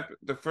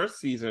 The first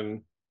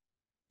season,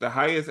 the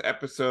highest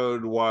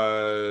episode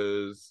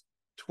was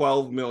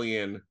 12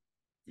 million.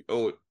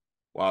 Oh,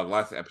 wow, the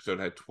last episode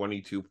had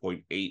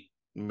 22.8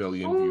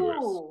 million viewers.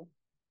 Ooh,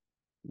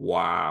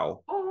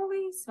 Wow.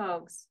 holy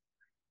smokes.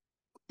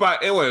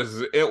 But it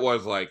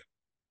was like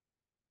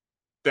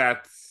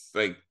that's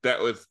like that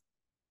was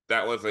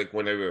like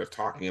when everyone was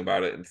talking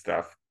about it and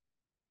stuff.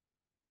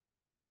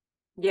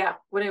 Yeah,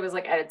 when it was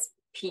like at its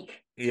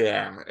peak.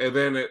 Yeah, and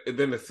then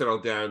it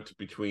settled down to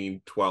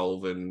between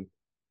 12 and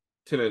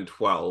 10 and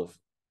 12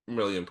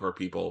 million per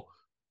people.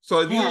 So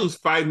if you Man, lose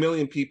 5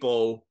 million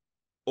people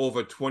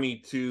over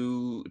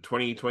 22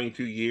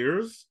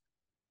 years,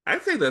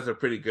 I'd say that's a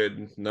pretty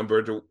good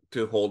number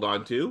to hold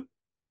on to.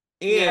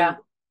 And yeah.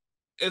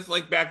 it's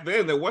like back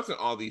then there wasn't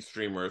all these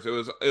streamers. It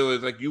was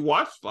like you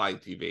watched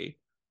live TV.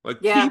 Like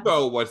Yeah.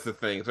 TiVo was the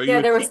thing. So you Yeah,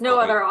 were there was no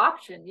TiVoing. other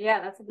option.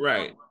 Yeah, that's a good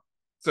Right. point. Like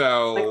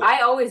So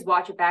I always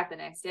watch it back the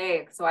next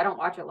day, so I don't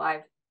watch it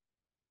live.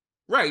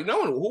 right, no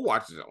one who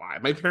watches it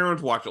live. My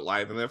parents watch it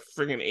live and they're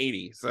freaking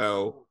 80.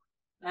 So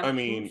I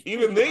mean, I'm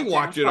even sure they my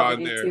watch parents it probably on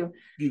do their too.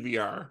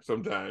 DVR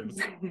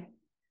sometimes.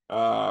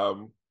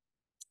 Um,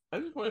 I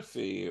just want to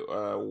see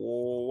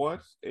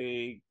what's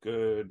a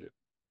good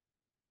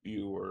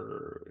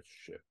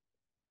viewership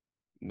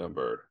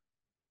number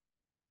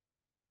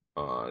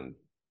on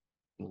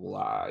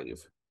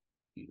live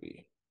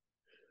TV.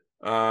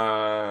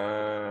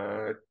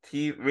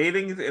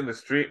 Ratings in the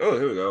street. Oh,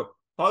 here we go.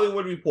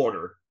 Hollywood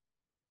Reporter.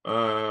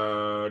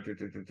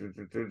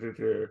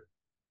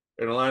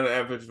 In a line of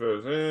average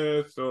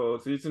versus so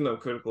season of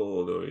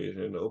critical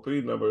donation,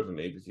 opening numbers in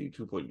ABC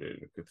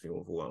 2.8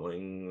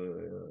 overwhelming.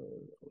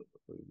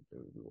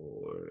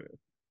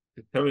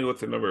 Tell me what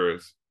the number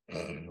is.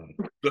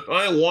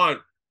 I want.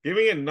 Give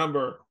me a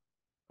number.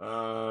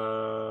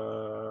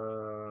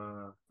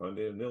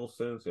 Funded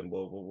Nielsen's and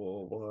blah blah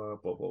blah blah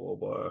blah blah blah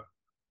blah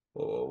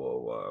blah blah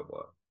blah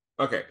blah.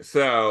 Okay,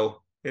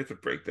 so here's a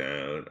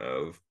breakdown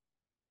of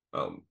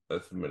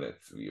that's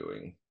minutes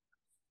viewing.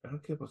 I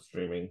don't care about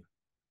streaming.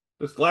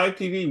 This live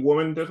TV,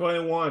 woman, that's what I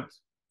want.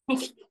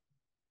 It's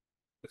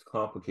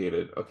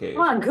complicated. Okay.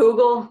 Come on,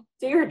 Google,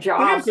 do your Damn,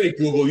 job. say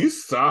Google, you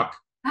suck.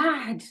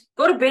 God,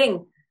 go to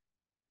Bing.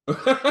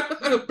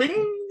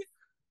 Bing.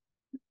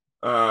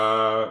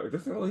 It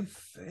doesn't really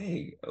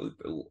say.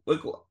 Like,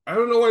 I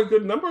don't know what a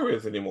good number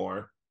is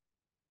anymore.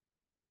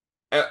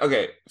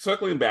 Okay,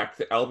 circling back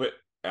to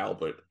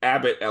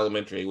Abbott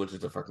Elementary, which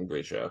is a fucking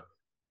great show.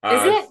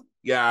 Is it?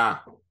 Yeah,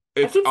 I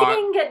it's keep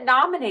seeing it get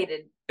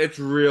nominated. it's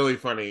really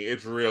funny.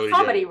 It's really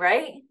Comedy, good.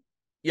 right?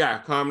 Yeah,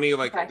 comedy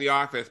like Okay. The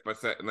Office, but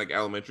set in like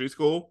elementary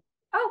school.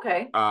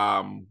 Okay.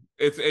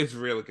 It's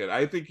really good.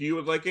 I think you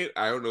would like it.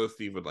 I don't know if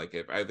Steve would like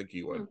it, but I think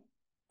you Hmm. would.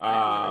 I have to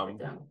write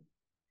that Um, down.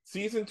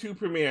 season two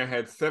premiere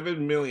had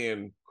 7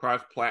 million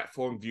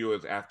cross-platform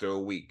viewers after a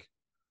week.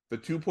 The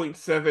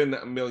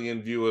 2.7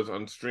 million viewers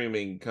on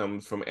streaming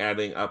comes from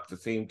adding up the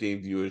same day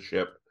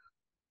viewership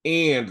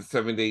and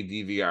 7-day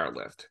DVR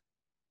list.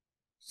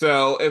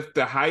 So if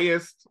the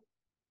highest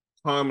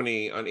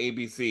comedy on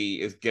ABC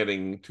is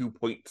getting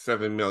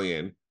 2.7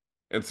 million,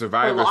 and For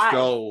Survivor's live.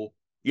 still,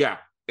 yeah,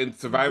 and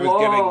Survivor's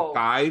getting Whoa.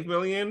 5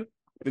 million,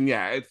 then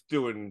yeah, it's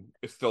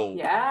still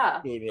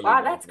Yeah. doing really Wow,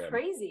 well that's for them.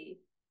 crazy.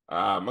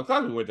 I'm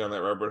glad we went down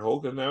that rabbit hole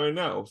because now I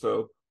know.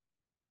 So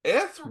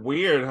it's Huh.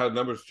 weird how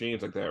numbers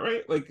change like that,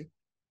 right? Like,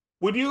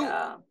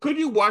 Yeah. could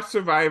you watch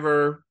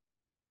Survivor?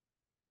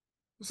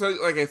 So,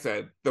 like I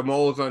said, The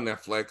Mole is on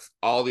Netflix.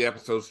 All the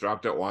episodes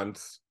dropped at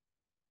once.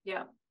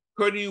 Yeah.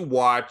 Could you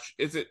watch?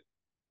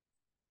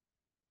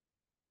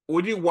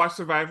 Would you watch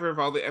Survivor if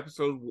all the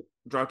episodes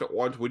dropped at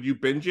once? Would you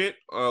binge it?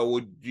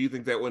 Do you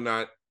think that would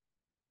not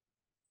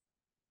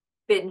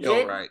Binge feel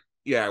it. right?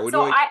 Yeah, would you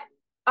So like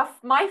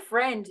my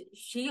friend,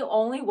 she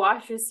only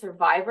watches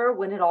Survivor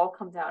when it all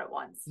comes out at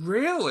once.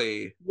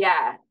 really?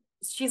 Yeah.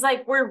 She's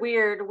like, we're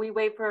weird. We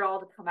wait for it all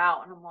to come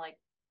out. And I'm like,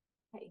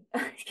 hey.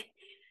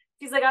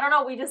 She's like, I don't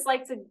know. We just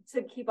like to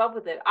keep up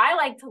with it. I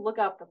like to look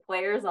up the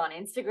players on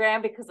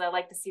Instagram because I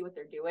like to see what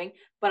they're doing.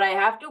 But I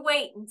have to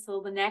wait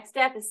until the next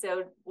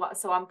episode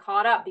so I'm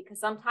caught up because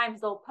sometimes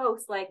they'll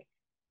post like,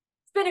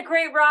 it's been a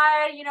great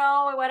ride,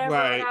 whatever.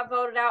 I Right. got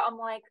voted out. I'm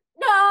like,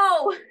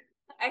 no,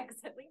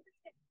 accidentally.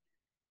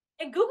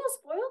 And Google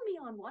spoiled me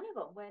on one of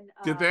them when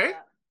Did they?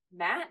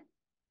 Matt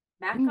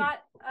Matt Hmm.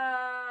 got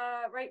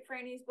right,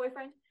 Franny's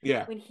boyfriend,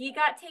 Yeah. when he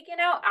got taken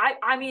out.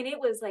 I mean,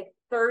 it was like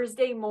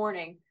Thursday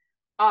morning.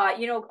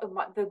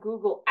 The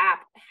Google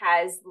app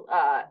has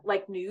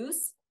like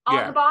news on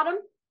the Yeah. bottom,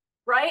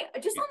 right?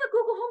 Just Yeah. on the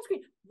Google home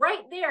screen,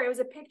 right there. It was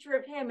a picture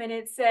of him, and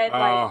it said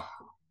like Oh.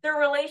 their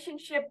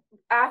relationship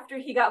after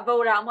he got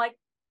voted out. I'm like,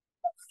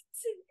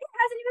 it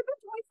hasn't even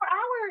been 24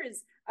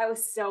 hours. I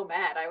was so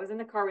mad. I was in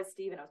the car with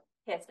Steve, and I was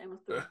pissed. I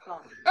almost threw my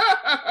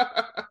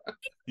phone.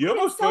 You It's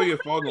almost throw so your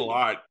phone a slippery.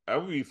 lot. I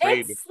would be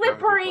afraid to It's drop your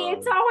slippery.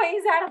 It's phone.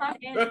 always out of my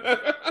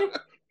hand.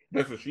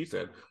 That's what she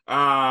said.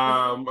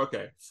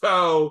 Okay.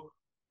 So,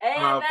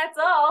 And um, that's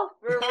all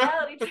for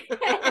reality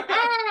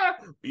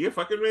check. be a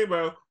fucking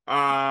rainbow.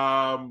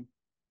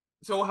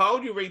 So how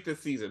would you rate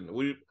this season?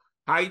 Would you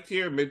high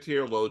tier, mid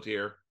tier, low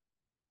tier?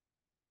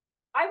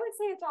 I would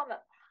say it's on the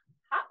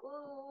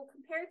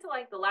compared to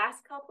like the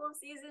last couple of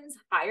seasons,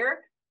 higher.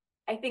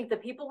 I think the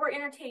people were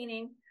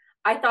entertaining.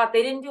 I thought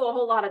they didn't do a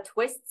whole lot of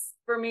twists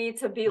for me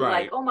to be like,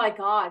 Right. oh my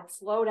God,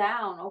 slow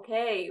down.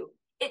 Okay.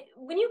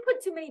 When you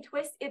put too many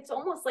twists, it's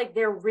almost like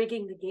they're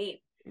rigging the game.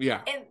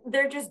 Yeah. And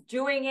they're just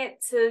doing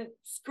it to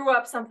screw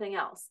up something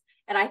else.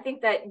 And I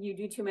think that you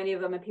do too many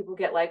of them and people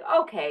get like,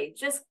 okay,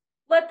 just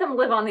let them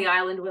live on the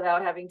island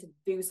without having to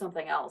do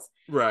something else.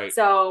 Right.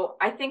 So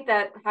I think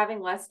that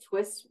having less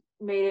twists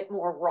made it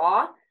more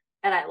raw.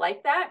 And I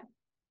like that.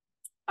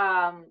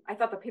 I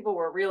thought the people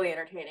were really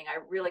entertaining. I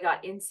really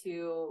got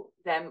into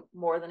them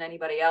more than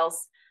anybody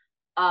else.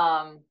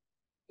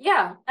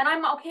 Yeah, and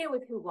I'm okay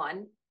with who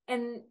won.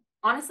 And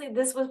honestly,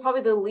 this was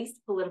probably the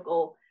least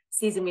political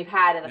season we've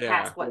had in the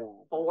Yeah. past, what,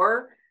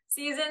 4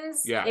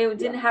 seasons? Yeah. It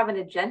didn't have an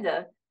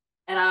agenda.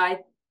 And I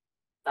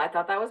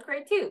thought that was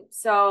great too.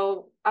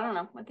 So I don't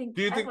know. I think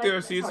Do you I think like there are how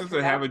it seasons that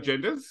turned have out.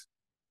 agendas?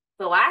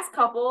 The last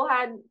couple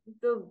had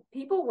the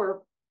people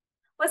were,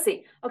 let's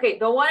see. Okay,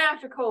 the one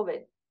after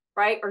COVID,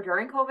 right? Or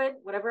during COVID,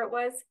 whatever it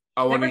was.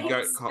 Oh, when Remember he he got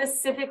was caught.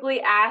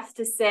 specifically asked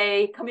to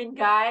say, come in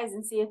guys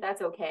and see if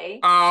that's okay.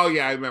 Oh,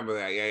 yeah, I remember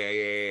that.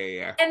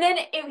 Yeah. And then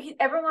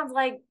everyone's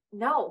like,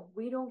 no,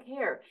 we don't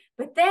care.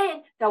 But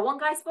then that one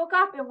guy spoke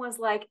up and was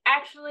like,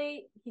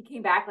 actually, he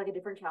came back like a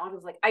different challenge,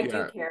 was like, I do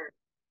Yeah. care.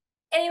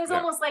 And it was Yeah.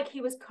 almost like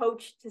he was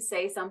coached to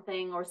say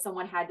something, or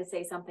someone had to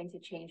say something to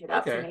change it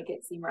up to Okay. make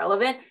it seem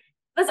relevant.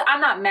 Listen,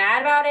 I'm not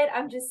mad about it.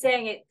 I'm just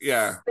saying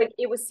Yeah.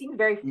 it was seemed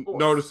very forced.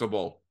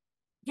 Noticeable.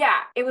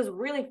 Yeah, it was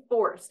really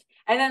forced.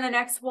 And then the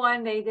next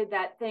one, they did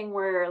that thing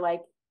where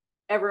like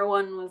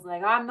everyone was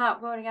like, I'm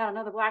not voting out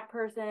another black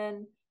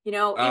person. Even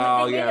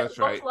Oh, yeah, that's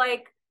right.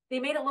 they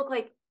made it look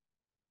like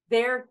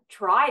their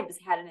tribes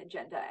had an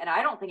agenda. And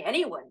I don't think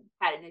anyone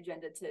had an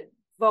agenda to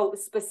vote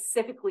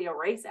specifically a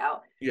race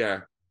out.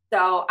 Yeah.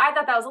 So I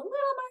thought that was a little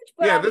much,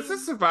 but Yeah, I this is mean,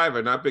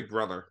 Survivor, not Big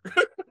Brother.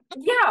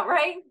 yeah,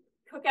 right?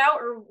 Cookout,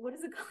 or what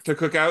is it called? To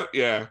cook out,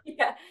 yeah.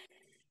 Yeah.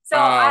 So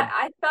Um,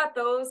 I thought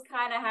those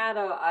kind of had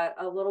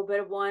a little bit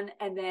of one.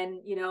 And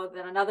then,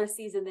 then another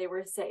season they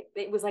were say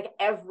it was like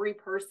every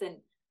person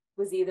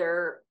was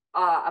either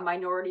a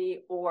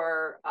minority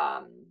or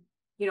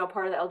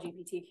part of the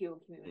LGBTQ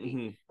community.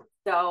 mhm.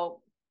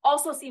 So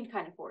also seemed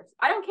kind of forced.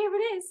 I don't care if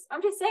it is.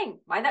 I'm just saying,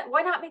 why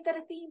not make that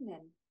a theme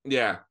then?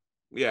 Yeah.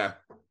 Yeah.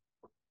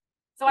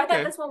 So I thought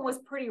Okay. this one was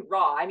pretty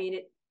raw. I mean,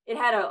 it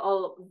had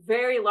a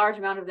very large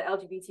amount of the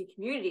LGBT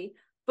community,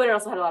 but it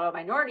also had a lot of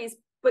minorities,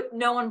 but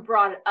no one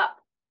brought it up.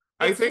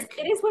 I It's just, think,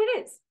 it is what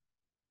it is.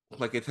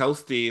 like, I tell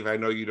Steve, I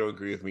know you don't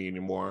agree with me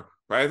anymore,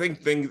 but I think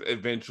things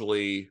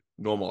eventually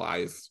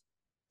normalize.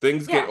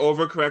 Things get Yeah.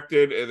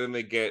 overcorrected and then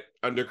they get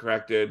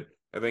undercorrected.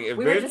 I think We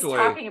were just eventually,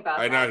 talking about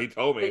I know that, he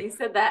told that me, you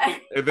said that.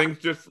 and things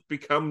just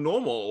become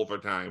normal over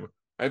time.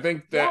 I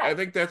Yeah.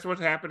 think that's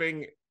what's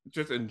happening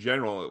just in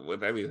general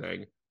with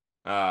everything.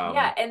 Yeah.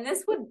 Um, And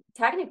this would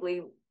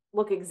technically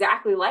look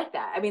exactly like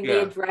that. I mean, they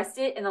Yeah. addressed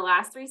it in the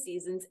last 3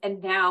 seasons,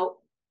 and now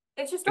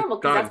it's just It's normal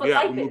because that's done. what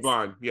Yeah, we life move is.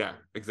 on. Yeah,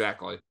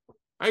 exactly.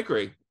 I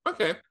agree.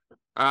 Okay.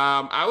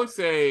 I would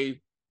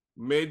say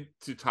mid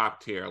to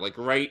top tier, like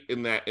right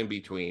in that in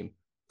between.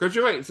 Because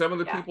you're right, some of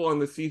the Yeah, people on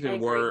the I season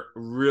agree. were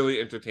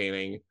really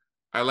entertaining.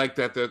 I like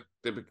that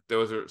there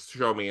was a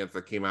showmance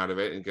that came out of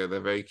it and got a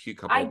very cute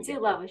couple I do together.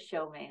 love a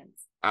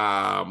showman's,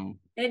 Um,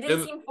 and it didn't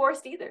and seem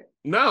forced either.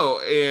 no,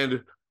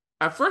 and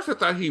at first I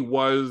thought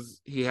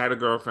he had a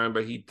girlfriend,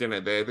 but he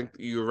didn't. I think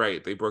you're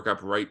right. They broke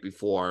up right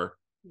before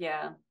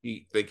Yeah,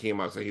 they came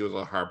out, so he was a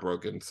little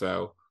heartbroken.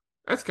 So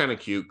that's kind of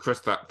cute. Chris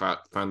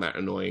found that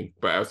annoying,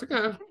 but I was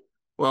like,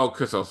 well,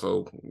 Chris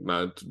also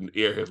not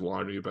air his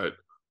laundry, but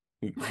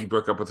he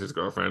broke up with his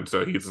girlfriend,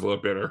 so he's a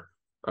little bitter.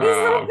 he's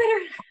a little Um, bitter.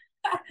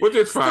 which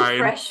is Still fine.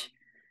 fresh,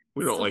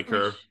 We don't still like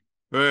her.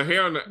 fresh.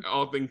 Here on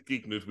All Things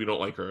Geek News, we don't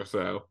like her.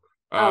 So,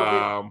 Oh, we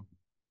don't. um,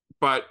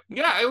 but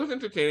yeah, it was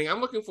entertaining.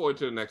 I'm looking forward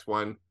to the next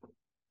one.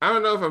 I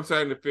don't know if I'm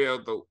starting to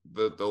feel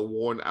the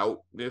worn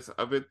outness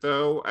of it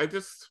though.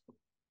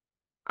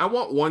 I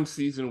want one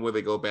season where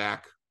they go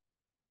back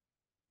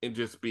and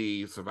just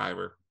be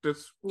Survivor.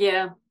 Just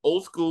Yeah,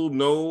 old school,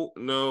 no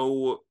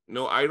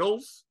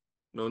idols,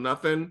 no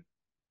nothing.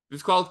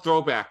 Just call it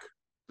throwback.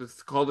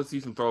 Just call the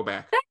season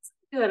throwback. that's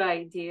a good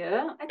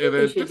idea. I And think they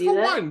then should just do for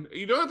that. one.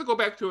 You don't have to go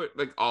back to it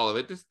like all of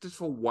it, just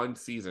for one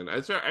season.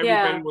 I'm sure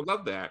everybody Yeah, would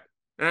love that.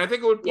 And I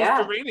think it would boost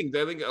the yeah, ratings.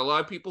 I think a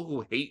lot of people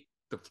who hate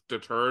the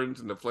turns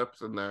and the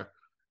flips and the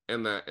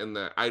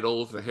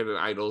idols, the hidden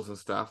idols and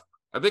stuff.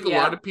 I think a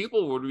lot yeah. of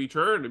people would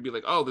return and be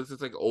like, "Oh, this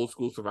is like old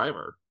school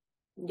Survivor."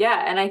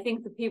 Yeah, and I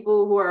think the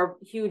people who are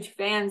huge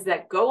fans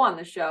that go on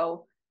the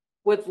show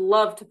would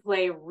love to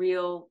play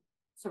real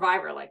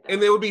Survivor like And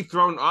that. they would be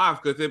thrown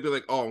off because they'd be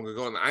like, "Oh, I'm gonna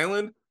go on the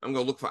island. I'm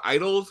gonna look for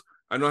idols.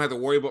 I don't have to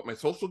worry about my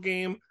social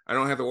game. I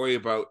don't have to worry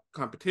about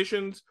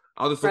competitions.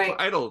 I'll just look for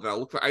Right. idols. And I'll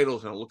look for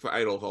idols and I'll look for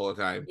idols all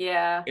the time."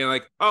 Yeah. And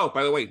like, oh,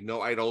 by the way,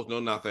 no idols, no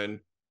nothing.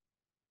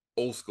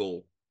 Old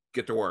school.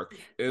 Get to work.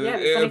 Yeah, it'd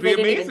be funny It'd if be they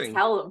didn't even amazing.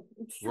 tell them.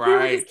 They would just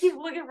Right. keep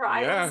looking for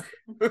idols.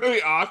 Yeah. It'd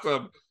be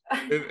awesome.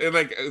 And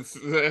like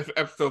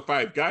episode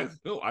 5, guys,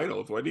 no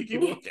idols. Why do you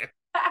keep looking?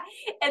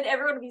 And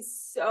everyone would be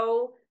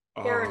so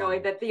paranoid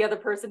Oh, that the other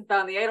person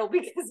found the idol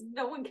because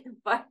no one can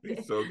find he's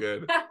it. so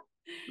good. That'd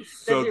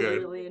So be good.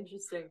 really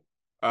interesting.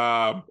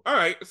 All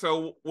right,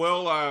 so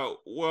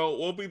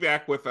we'll be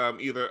back with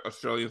either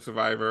Australian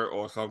Survivor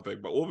or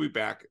something, but we'll be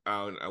back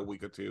in a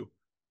week or two.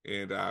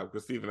 And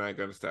because Steve and I are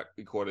gonna start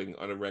recording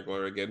on a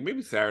regular again.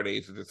 Maybe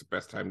Saturdays is just the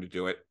best time to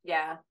do it.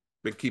 Yeah.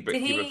 But Did keep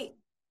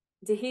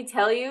us. he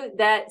tell you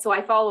that? So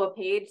I follow a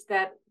page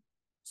that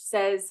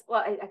says,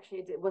 well,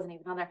 it wasn't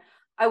even on there.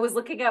 I was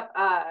looking up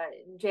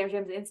Jam's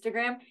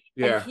Instagram, and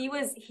Yeah. he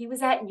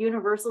was at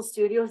Universal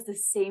Studios the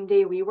same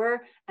day we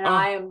were, and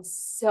I Oh, am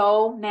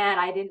so mad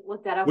I didn't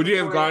look that up would you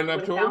have before gone I up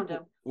would have to him? found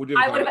him. Would you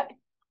have I would gone have up?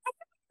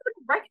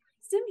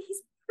 recognized him.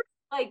 He's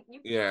like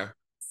you Yeah,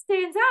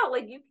 stands out.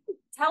 Like you can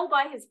tell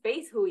by his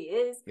face who he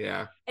is,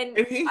 yeah. and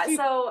And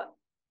so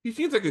he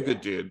seems like a good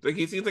yeah, dude. Like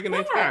he seems like a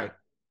nice yeah. guy.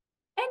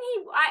 And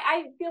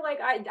I feel like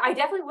I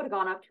definitely would have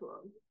gone up to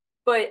him,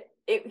 but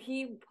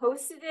he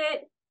posted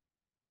it.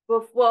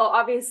 Well,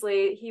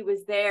 obviously he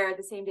was there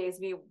the same day as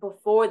me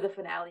before the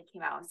finale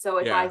came out. So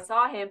if I Yeah,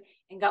 saw him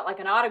and got like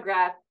an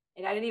autograph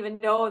and I didn't even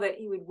know that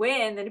he would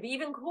win, then it'd be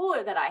even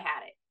cooler that I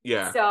had it.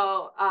 yeah.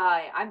 So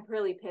I'm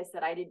really pissed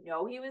that I didn't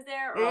know he was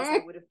there, or else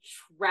I would have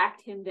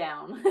tracked him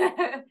down.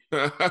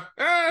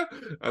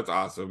 That's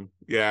awesome.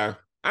 Yeah.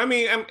 I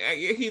mean,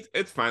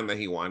 it's fine that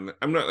he won.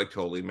 I'm not like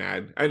totally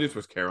mad. I just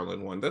wish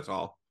Carolyn won. That's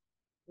all.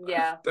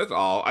 Yeah, That's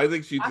all. I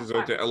think she I'm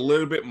deserved fine it a with it.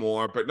 little bit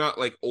more, but not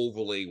like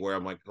overly where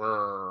I'm like,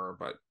 "Grr,"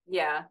 but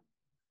Yeah,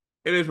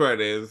 it is what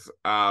it is.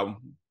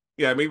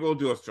 Yeah, maybe we'll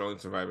do Australian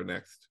Survivor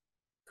next.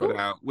 But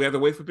cool. we have to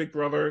wait for Big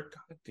Brother.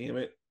 God damn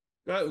it.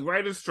 God,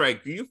 writer's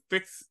strike. Do you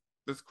fix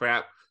this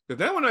crap? Because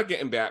now we're not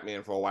getting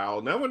Batman for a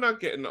while. Now we're not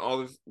getting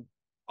all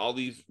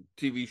these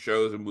TV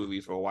shows and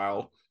movies for a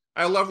while.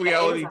 I love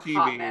Yeah, it is reality a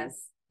hot TV,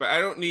 mess. but I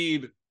don't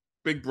need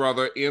Big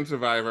Brother and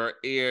Survivor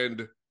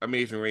and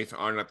Amazing Race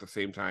on at the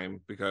same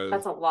time because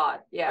That's a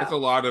lot. that's Yeah. a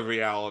lot of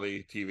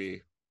reality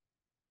TV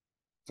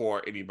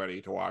for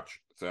anybody to watch.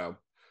 So,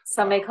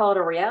 Some may call it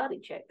a reality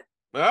chick.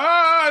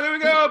 there we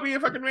go. Be a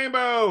fucking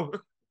rainbow.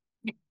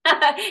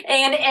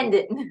 And end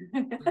it.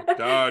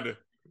 Done.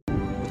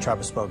 The trap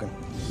has spoken.